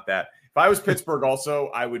is not that. If I was Pittsburgh, also,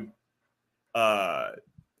 I would,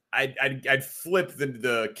 I'd flip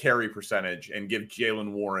the carry percentage and give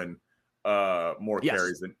Jaylen Warren more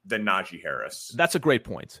carries than Najee Harris. That's a great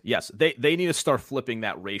point. Yes, they need to start flipping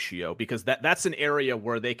that ratio, because that's an area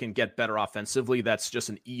where they can get better offensively. That's just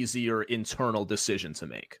an easier internal decision to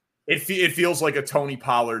make. It feels like a Tony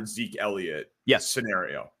Pollard, Zeke Elliott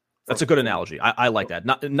scenario. That's a good analogy. I like that.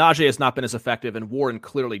 Najee has not been as effective, and Warren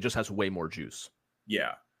clearly just has way more juice.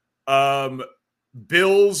 Yeah.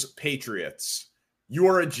 Bills, Patriots. You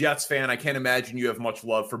are a Jets fan. I can't imagine you have much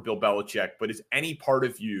love for Bill Belichick, but is any part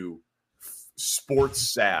of you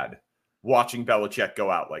sports sad watching Belichick go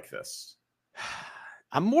out like this?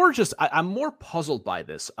 I'm more puzzled by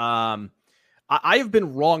this. I have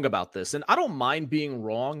been wrong about this, and I don't mind being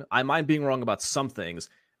wrong. I mind being wrong about some things.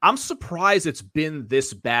 I'm surprised it's been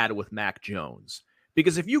this bad with Mac Jones,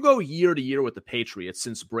 because if you go year to year with the Patriots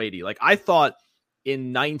since Brady, like I thought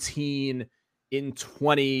in 19, in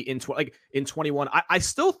 20, in 21, I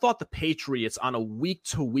still thought the Patriots on a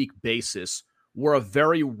week-to-week basis were a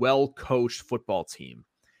very well-coached football team.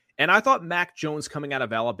 And I thought Mac Jones coming out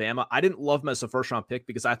of Alabama, I didn't love him as a first-round pick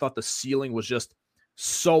because I thought the ceiling was just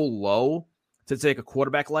so low to take a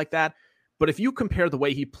quarterback like that. But if you compare the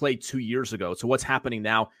way he played 2 years ago to what's happening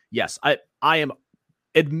now, yes, I am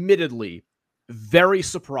admittedly very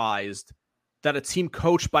surprised that a team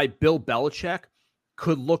coached by Bill Belichick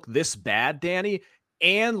could look this bad, Danny,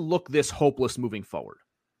 and look this hopeless moving forward.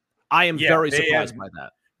 I am very surprised by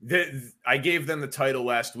that. I gave them the title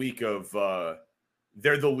last week of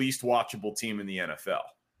they're the least watchable team in the NFL.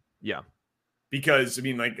 Yeah. Because, I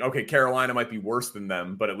mean, like, okay, Carolina might be worse than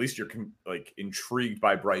them, but at least you're like intrigued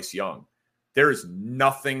by Bryce Young. There is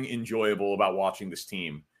nothing enjoyable about watching this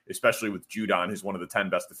team, especially with Judon, who's one of the 10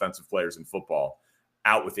 best defensive players in football,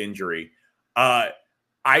 out with injury. I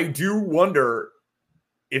do wonder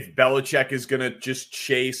if Belichick is going to just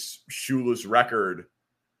chase Shula's record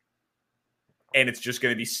and it's just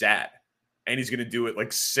going to be sad. And he's going to do it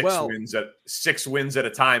like six wins at a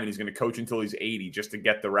time, and he's going to coach until he's 80 just to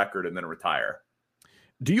get the record and then retire.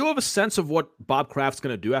 Do you have a sense of what Bob Kraft's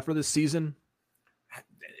going to do after this season?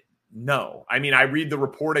 No. I mean, I read the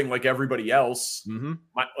reporting like everybody else. Mm-hmm.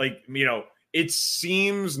 It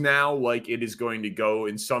seems now like it is going to go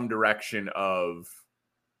in some direction of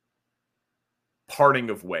parting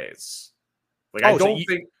of ways. Like, I don't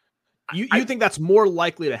think... You think that's more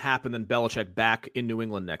likely to happen than Belichick back in New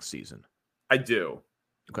England next season? I do.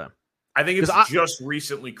 Okay. I think it's just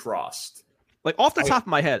recently crossed. Like, off the top of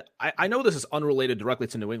my head, I know this is unrelated directly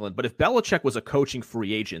to New England, but if Belichick was a coaching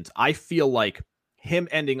free agent, I feel like him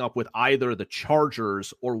ending up with either the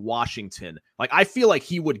Chargers or Washington, like, I feel like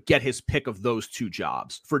he would get his pick of those two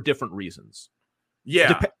jobs for different reasons.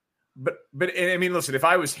 Yeah. But I mean, listen, if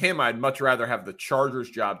I was him, I'd much rather have the Chargers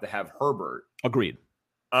job to have Herbert. Agreed.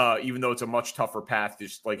 Even though it's a much tougher path,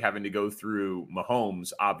 just like having to go through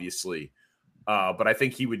Mahomes, obviously. But I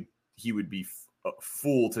think he would be a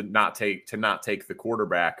fool to not take the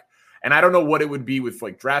quarterback. And I don't know what it would be with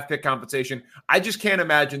like draft pick compensation. I just can't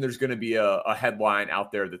imagine there's going to be a headline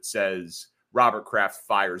out there that says Robert Kraft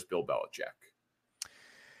fires Bill Belichick.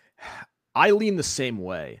 I lean the same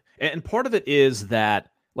way. And part of it is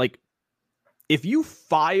that, like, if you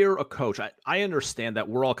fire a coach, I understand that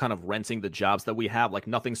we're all kind of renting the jobs that we have. Like,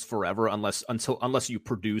 nothing's forever unless you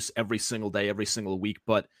produce every single day, every single week.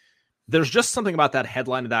 But there's just something about that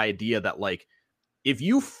headline and the idea that, like, if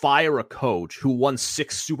you fire a coach who won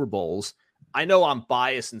 6 Super Bowls, I know I'm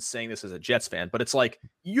biased in saying this as a Jets fan, but it's like,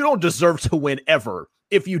 you don't deserve to win ever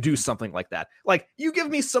if you do something like that. Like, you give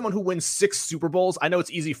me someone who wins 6 Super Bowls. I know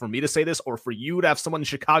it's easy for me to say this, or for you to have someone in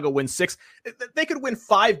Chicago win 6. They could win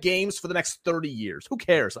 5 games for the next 30 years. Who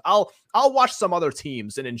cares? I'll watch some other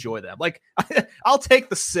teams and enjoy them. Like, I'll take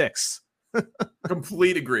the 6.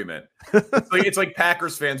 Complete agreement. It's like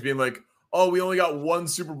Packers fans being like, oh, we only got 1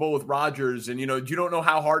 Super Bowl with Rodgers, and you don't know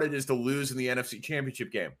how hard it is to lose in the NFC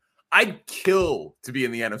Championship game. I'd kill to be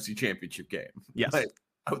in the NFC Championship game. Yes. I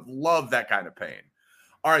would love that kind of pain.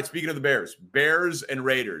 All right, speaking of the Bears and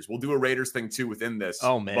Raiders. We'll do a Raiders thing too within this.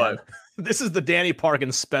 Oh, man. But this is the Danny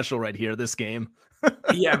Parkins special right here, this game.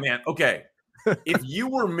 Yeah, man. Okay. If you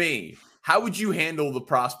were me, how would you handle the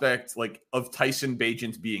prospect of Tyson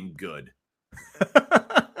Bagent being good?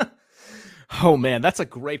 Oh, man, that's a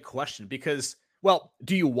great question because, well,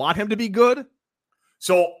 do you want him to be good?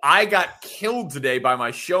 So I got killed today by my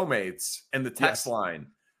showmates and the text line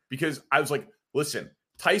because I was like, listen,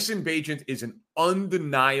 Tyson Bagent is an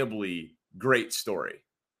undeniably great story.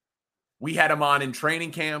 We had him on in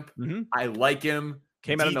training camp. Mm-hmm. I like him.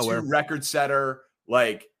 Came out of nowhere. Record setter.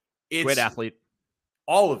 Like, it's great athlete.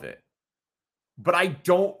 All of it. But I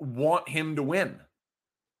don't want him to win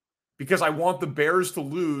because I want the Bears to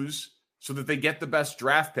lose so that they get the best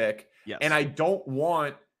draft pick. Yes. And I don't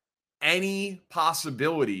want any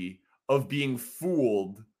possibility of being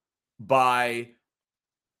fooled by,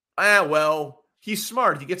 well, he's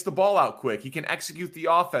smart. He gets the ball out quick. He can execute the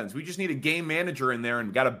offense. We just need a game manager in there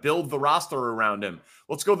and got to build the roster around him.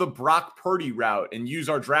 Let's go the Brock Purdy route and use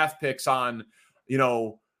our draft picks on,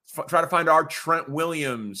 try to find our Trent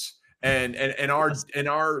Williams and our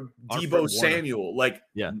Deebo Samuel,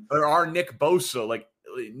 or our Nick Bosa. Like,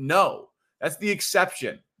 no, that's the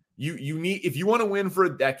exception. You need, if you want to win for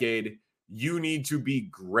a decade, you need to be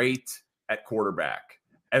great at quarterback.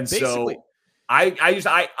 And basically, so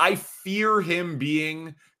I fear him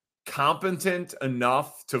being competent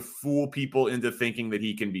enough to fool people into thinking that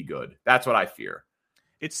he can be good. That's what I fear.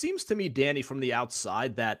 It seems to me, Danny, from the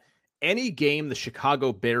outside, that any game the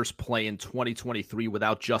Chicago Bears play in 2023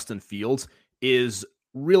 without Justin Fields is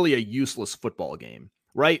really a useless football game,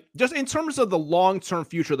 right? Just in terms of the long-term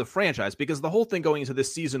future of the franchise, because the whole thing going into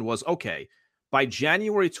this season was, okay, by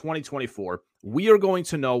January 2024, we are going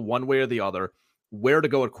to know one way or the other where to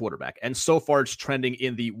go at quarterback. And so far it's trending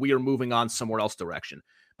in the we are moving on somewhere else direction.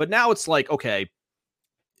 But now it's like, okay,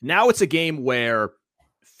 now it's a game where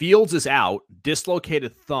Fields is out,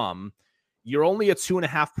 dislocated thumb. You're only a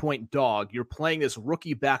 2.5-point dog. You're playing this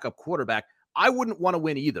rookie backup quarterback. I wouldn't want to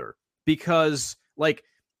win either because, like,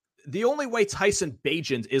 the only way Tyson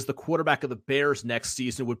Bagent is the quarterback of the Bears next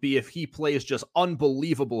season would be if he plays just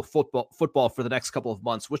unbelievable football for the next couple of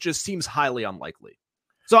months, which just seems highly unlikely.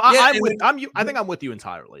 So I think I'm with you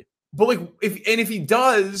entirely. But like, if he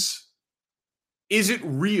does, is it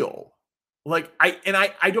real? Like,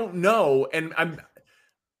 I don't know. And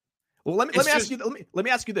let me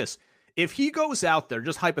ask you this. If he goes out there,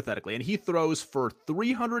 just hypothetically, and he throws for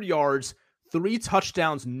 300 yards, 3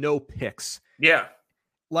 touchdowns, no picks. Yeah.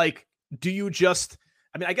 Like, do you just,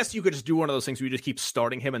 I guess you could just do one of those things where you just keep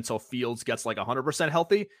starting him until Fields gets like 100%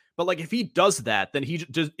 healthy. But like, if he does that, then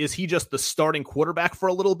is he just the starting quarterback for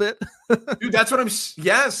a little bit? Dude, that's what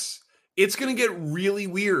yes. It's going to get really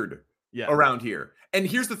weird around here. And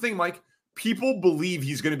here's the thing, Mike, people believe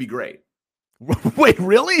he's going to be great. Wait,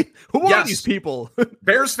 really? Who are these people?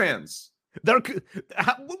 Bears fans.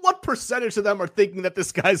 What percentage of them are thinking that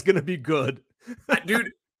this guy's going to be good?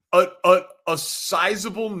 Dude, a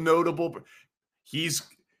sizable, notable.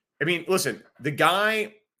 Listen, the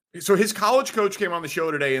guy. So his college coach came on the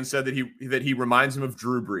show today and said that he reminds him of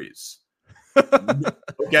Drew Brees.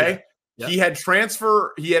 Okay. Yeah. He had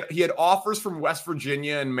He had offers from West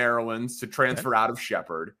Virginia and Maryland to transfer out of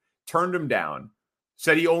Shepherd. Turned him down.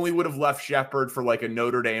 Said he only would have left Shepherd for like a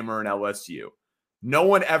Notre Dame or an LSU. No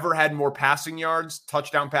one ever had more passing yards,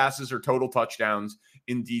 touchdown passes, or total touchdowns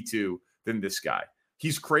in D2 than this guy.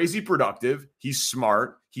 He's crazy productive. He's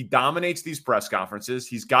smart. He dominates these press conferences.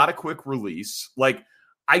 He's got a quick release. Like,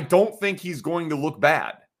 I don't think he's going to look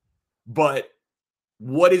bad. But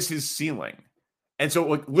what is his ceiling? And so,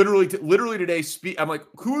 like, literally today, I'm like,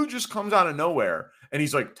 who just comes out of nowhere? And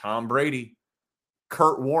he's like, Tom Brady,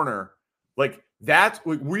 Kurt Warner, like. I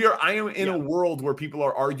am in a world where people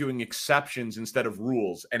are arguing exceptions instead of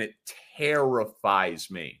rules, and it terrifies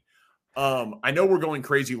me. I know we're going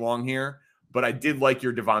crazy long here, but I did like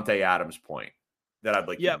your Davante Adams point that I'd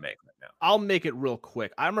like you to make right now. I'll make it real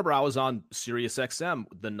quick. I remember I was on Sirius XM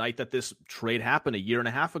the night that this trade happened 1.5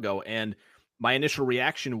 years ago, and my initial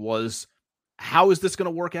reaction was, how is this going to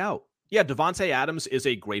work out? Yeah, Davante Adams is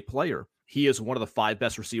a great player. He is one of the 5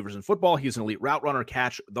 best receivers in football. He's an elite route runner,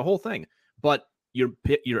 catch, the whole thing. But you're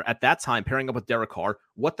at that time pairing up with Derek Carr.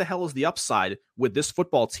 What the hell is the upside with this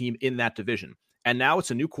football team in that division? And now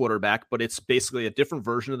it's a new quarterback, but it's basically a different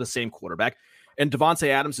version of the same quarterback. And Davante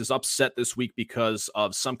Adams is upset this week because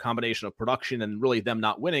of some combination of production and really them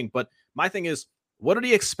not winning. But my thing is, what did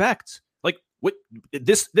he expect? Like, what?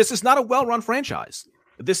 This is not a well-run franchise.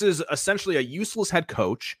 This is essentially a useless head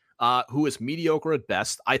coach who is mediocre at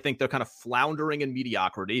best. I think they're kind of floundering in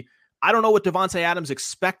mediocrity. I don't know what Davante Adams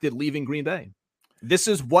expected leaving Green Bay. This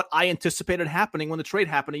is what I anticipated happening when the trade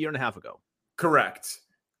happened 1.5 years ago. Correct.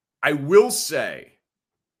 I will say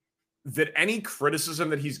that any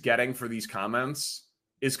criticism that he's getting for these comments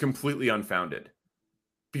is completely unfounded.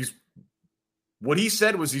 Because what he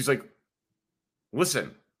said was, he's like,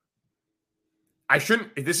 listen,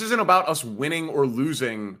 this isn't about us winning or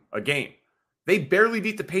losing a game. They barely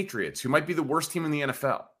beat the Patriots, who might be the worst team in the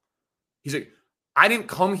NFL. He's like, I didn't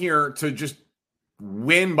come here to just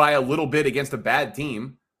win by a little bit against a bad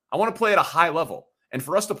team. I want to play at a high level. And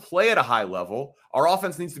for us to play at a high level, our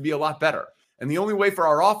offense needs to be a lot better. And the only way for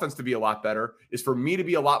our offense to be a lot better is for me to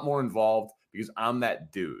be a lot more involved because I'm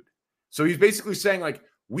that dude. So he's basically saying, like,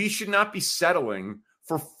 we should not be settling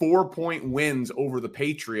for 4-point wins over the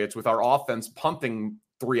Patriots with our offense punting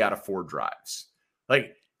 3 out of 4 drives.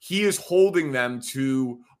 Like, he is holding them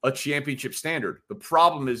to a championship standard. The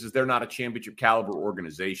problem is they're not a championship caliber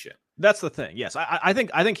organization. That's the thing. Yes, I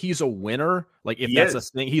think he's a winner. Like, if that's a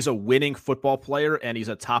thing, he's a winning football player and he's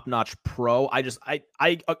a top-notch pro. I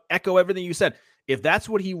echo everything you said. If that's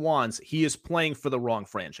what he wants, he is playing for the wrong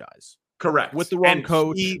franchise. Correct. With the wrong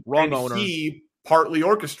coach, wrong owner. He partly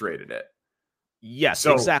orchestrated it. Yes,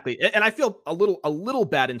 exactly. And I feel a little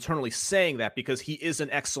bad internally saying that because he is an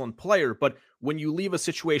excellent player. But when you leave a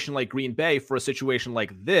situation like Green Bay for a situation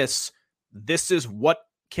like this is what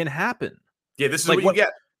can happen. Yeah, this is like what you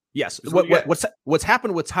get. Yes. What's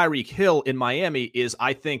happened with Tyreek Hill in Miami is,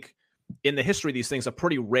 I think, in the history of these things, a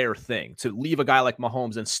pretty rare thing to leave a guy like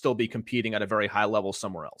Mahomes and still be competing at a very high level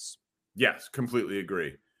somewhere else. Yes, completely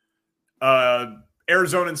agree.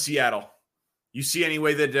 Arizona and Seattle. You see any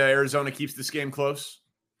way that Arizona keeps this game close?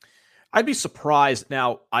 I'd be surprised.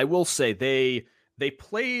 Now, I will say they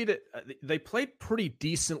played pretty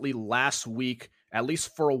decently last week, at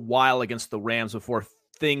least for a while, against the Rams before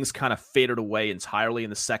things kind of faded away entirely in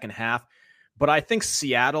the second half. But I think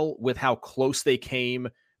Seattle, with how close they came,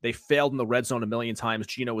 they failed in the red zone a million times.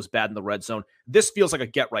 Geno was bad in the red zone. This feels like a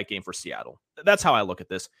get-right game for Seattle. That's how I look at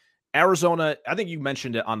this. Arizona, I think you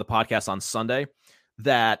mentioned it on the podcast on Sunday,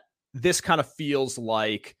 that this kind of feels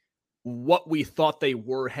like what we thought they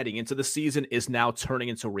were heading into the season is now turning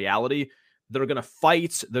into reality. They're going to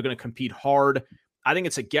fight. They're going to compete hard. I think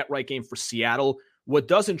it's a get-right game for Seattle. What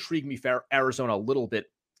does intrigue me for Arizona a little bit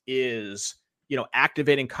is,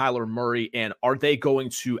 activating Kyler Murray, and are they going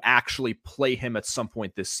to actually play him at some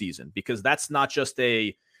point this season? Because that's not just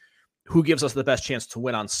a who gives us the best chance to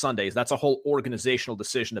win on Sundays. That's a whole organizational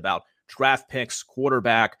decision about draft picks,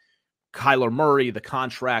 quarterback, Kyler Murray, the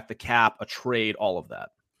contract, the cap, a trade, all of that.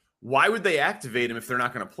 Why would they activate him if they're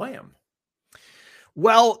not going to play him?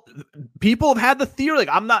 Well, people have had the theory,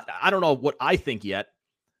 I don't know what I think yet,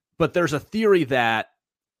 but there's a theory that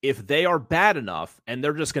if they are bad enough and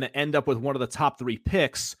they're just going to end up with one of the top 3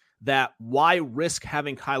 picks, that why risk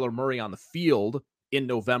having Kyler Murray on the field in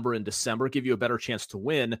November and December, give you a better chance to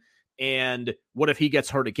win? And what if he gets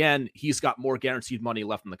hurt again? He's got more guaranteed money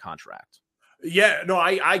left in the contract. Yeah, no,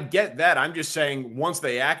 I get that. I'm just saying once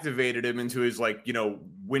they activated him into his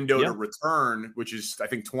window to return, which is I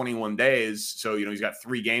think 21 days. So, he's got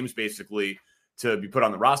 3 games basically to be put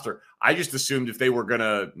on the roster. I just assumed if they were going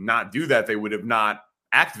to not do that, they would have not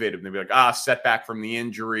activated him. They'd be like, setback from the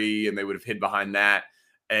injury, and they would have hid behind that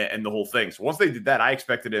and the whole thing. So once they did that, I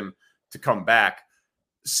expected him to come back.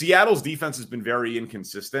 Seattle's defense has been very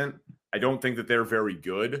inconsistent. I don't think that they're very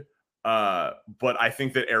good. But I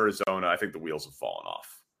think that Arizona, I think the wheels have fallen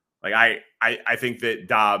off. Like I think that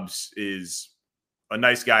Dobbs is a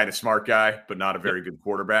nice guy and a smart guy, but not a very good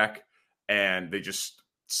quarterback. And they just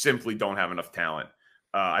simply don't have enough talent.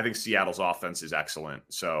 I think Seattle's offense is excellent.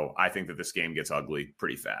 So I think that this game gets ugly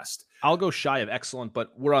pretty fast. I'll go shy of excellent,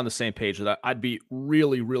 but we're on the same page with that. I'd be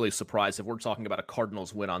really, really surprised if we're talking about a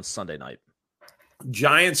Cardinals win on Sunday night.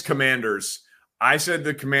 Giants Commanders. I said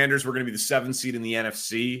the Commanders were going to be the 7th seed in the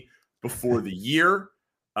NFC before the year.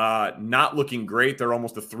 Not looking great. They're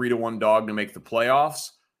almost a 3-1 dog to make the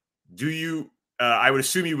playoffs. Do you, I would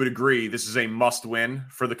assume you would agree, this is a must win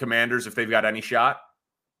for the Commanders if they've got any shot?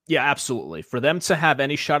 Yeah, absolutely. For them to have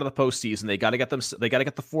any shot of the postseason, they got to get the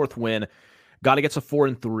 4th win, got to get to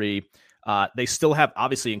 4-3. They still have,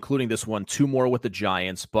 obviously, including this one, 2 more with the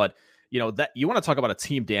Giants. But that you want to talk about a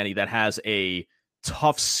team, Danny, that has a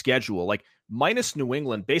tough schedule. Like minus New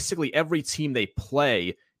England, basically every team they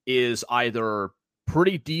play is either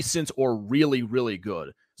pretty decent or really, really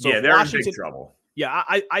good. So yeah, they're in big trouble. Yeah,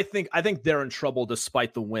 I think they're in trouble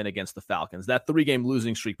despite the win against the Falcons. That 3-game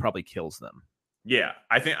losing streak probably kills them. Yeah,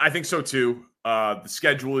 I think so too. The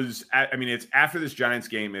schedule is, it's after this Giants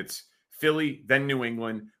game, it's Philly, then New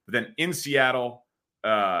England, but then in Seattle,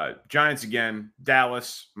 Giants again,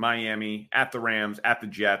 Dallas, Miami, at the Rams, at the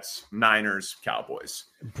Jets, Niners, Cowboys.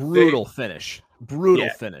 Brutal finish.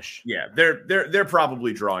 Yeah, they're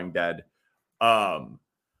probably drawing dead. I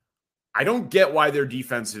don't get why their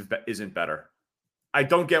defense isn't better. I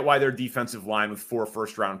don't get why their defensive line with 4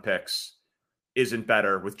 first-round picks isn't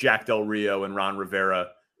better with Jack Del Rio and Ron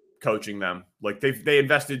Rivera coaching them. Like they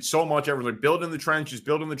invested so much. Everyone's like building the trenches,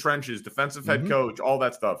 defensive head coach, all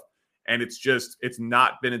that stuff. And it's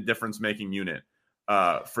not been a difference-making unit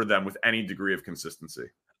for them with any degree of consistency.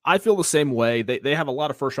 I feel the same way. They have a lot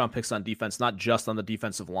of first-round picks on defense, not just on the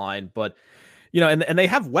defensive line, but and they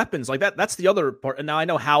have weapons like that. That's the other part. And now I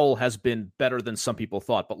know Howell has been better than some people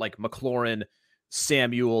thought, but like McLaurin,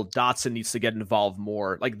 Samuel, Dotson needs to get involved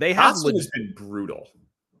more. Like they have Dotson has been brutal.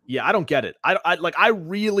 Yeah, I don't get it. I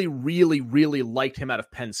really, really, really liked him out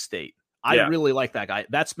of Penn State. I really like that guy.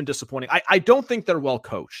 That's been disappointing. I don't think they're well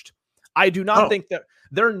coached. I do not think that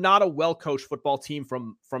they're not a well-coached football team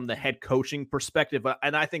from the head coaching perspective.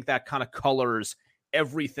 And I think that kind of colors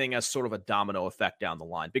everything as sort of a domino effect down the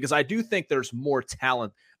line, because I do think there's more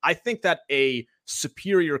talent. I think that a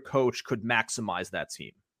superior coach could maximize that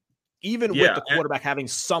team, even with the quarterback having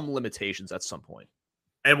some limitations at some point.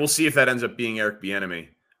 And we'll see if that ends up being Eric Bieniemy.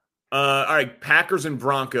 All right, Packers and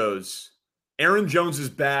Broncos. Aaron Jones is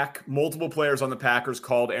back. Multiple players on the Packers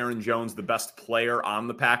called Aaron Jones the best player on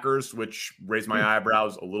the Packers, which raised my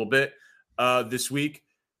eyebrows a little bit this week.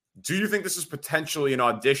 Do you think this is potentially an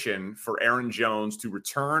audition for Aaron Jones to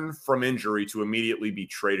return from injury to immediately be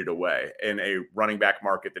traded away in a running back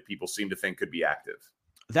market that people seem to think could be active?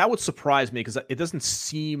 That would surprise me because it doesn't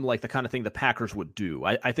seem like the kind of thing the Packers would do.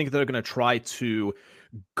 I think they're going to try to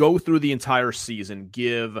go through the entire season,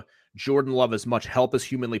 give Jordan Love as much help as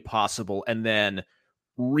humanly possible, and then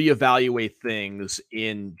reevaluate things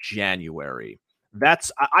in January.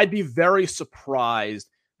 I'd be very surprised.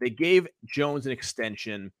 They gave Jones an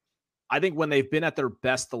extension. I think when they've been at their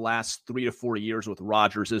best the last 3 to 4 years with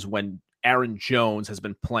Rodgers is when Aaron Jones has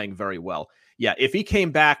been playing very well. Yeah, if he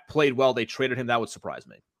came back, played well, they traded him, that would surprise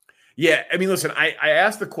me. Yeah, I mean, listen, I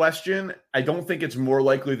asked the question. I don't think it's more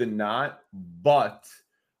likely than not, but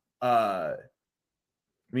I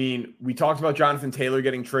mean, we talked about Jonathan Taylor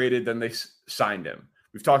getting traded, then they signed him.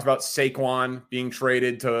 We've talked about Saquon being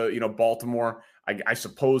traded to, Baltimore. I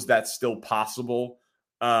suppose that's still possible.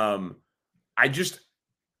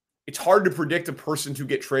 It's hard to predict a person to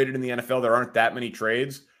get traded in the NFL. There aren't that many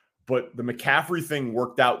trades, but the McCaffrey thing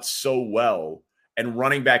worked out so well, and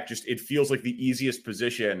running back it feels like the easiest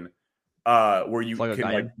position where you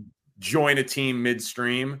can join a team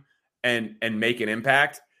midstream and make an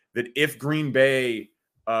impact, that if Green Bay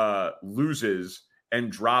loses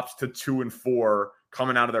and drops to 2-4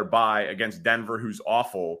 coming out of their bye against Denver, who's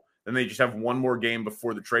awful, then they just have one more game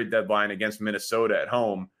before the trade deadline against Minnesota at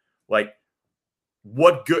home. Like,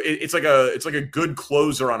 what good? It's like a good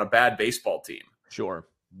closer on a bad baseball team. Sure.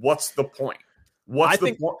 What's the point? What's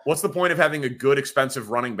the point of having a good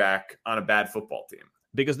expensive running back on a bad football team?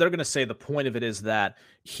 Because they're going to say the point of it is that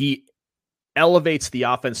he elevates the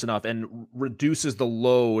offense enough and reduces the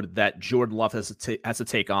load that Jordan Love has to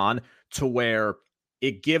take on, to where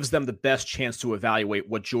it gives them the best chance to evaluate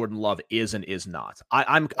what Jordan Love is and is not.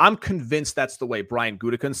 I'm convinced that's the way Brian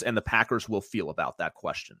Gutekunst and the Packers will feel about that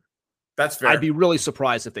question. That's fair. I'd be really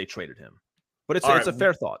surprised if they traded him, but it's a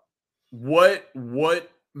fair thought. What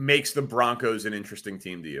makes the Broncos an interesting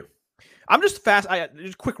team to you? I'm just just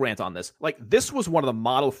a quick rant on this. Like, this was one of the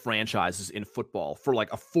model franchises in football for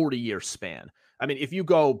like a 40-year span. I mean, if you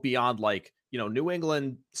go beyond New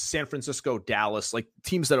England, San Francisco, Dallas, like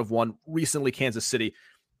teams that have won recently, Kansas City,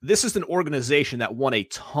 this is an organization that won a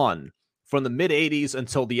ton from the mid 80s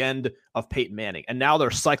until the end of Peyton Manning. And now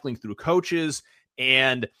they're cycling through coaches,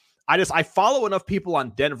 and I follow enough people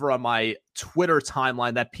on Denver on my Twitter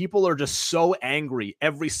timeline that people are just so angry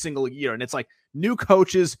every single year. And it's like new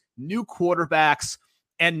coaches, new quarterbacks.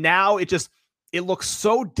 And now it looks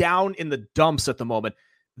so down in the dumps at the moment.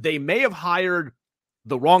 They may have hired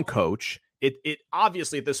the wrong coach. It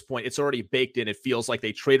obviously at this point, it's already baked in. It feels like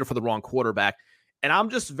they traded for the wrong quarterback. And I'm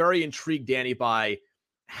just very intrigued, Danny, by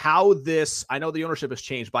how this, I know the ownership has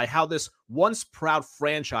changed, by how this once proud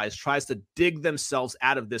franchise tries to dig themselves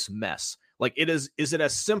out of this mess. Like, is it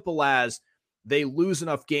as simple as they lose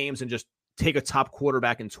enough games and just take a top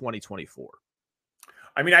quarterback in 2024?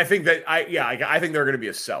 I mean, I think that I think they're going to be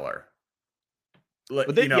a seller.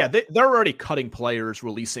 But they're already cutting players,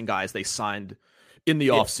 releasing guys they signed in the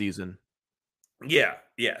offseason. Yeah.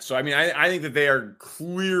 So, I mean, I think that they are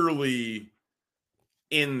clearly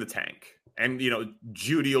in the tank. And,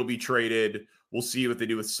 Judy will be traded. We'll see what they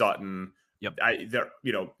do with Sutton. Yep.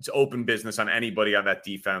 It's open business on anybody on that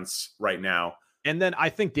defense right now. And then I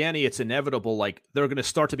think, Danny, it's inevitable. Like, they're going to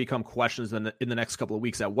start to become questions in the next couple of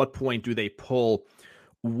weeks. At what point do they pull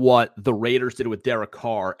what the Raiders did with Derek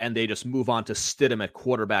Carr and they just move on to Stidham at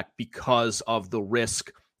quarterback because of the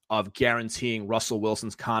risk of guaranteeing Russell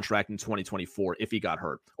Wilson's contract in 2024 if he got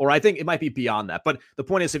hurt. Or I think it might be beyond that. But the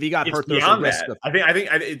point is, if he got hurt, there's a risk of, I think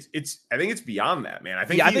it's beyond that, man. I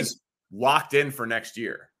think he's locked in for next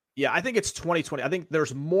year. Yeah, I think it's 2020. I think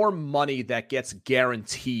there's more money that gets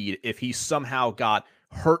guaranteed if he somehow got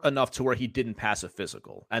hurt enough to where he didn't pass a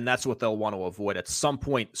physical. And that's what they'll want to avoid at some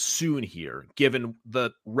point soon here, given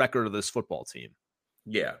the record of this football team.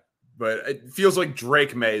 Yeah, but it feels like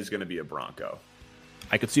Drake May is going to be a Bronco.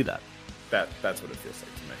 I could see that. That's what it feels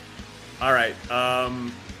like to me. All right.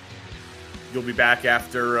 You'll be back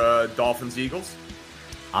after Dolphins-Eagles?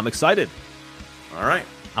 I'm excited. All right.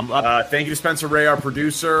 Thank you to Spencer Ray, our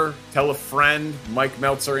producer. Tell a friend. Mike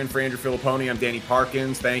Meltzer in for Andrew Filipponi. I'm Danny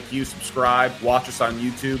Parkins. Thank you. Subscribe. Watch us on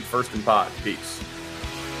YouTube. First and Pod. Peace.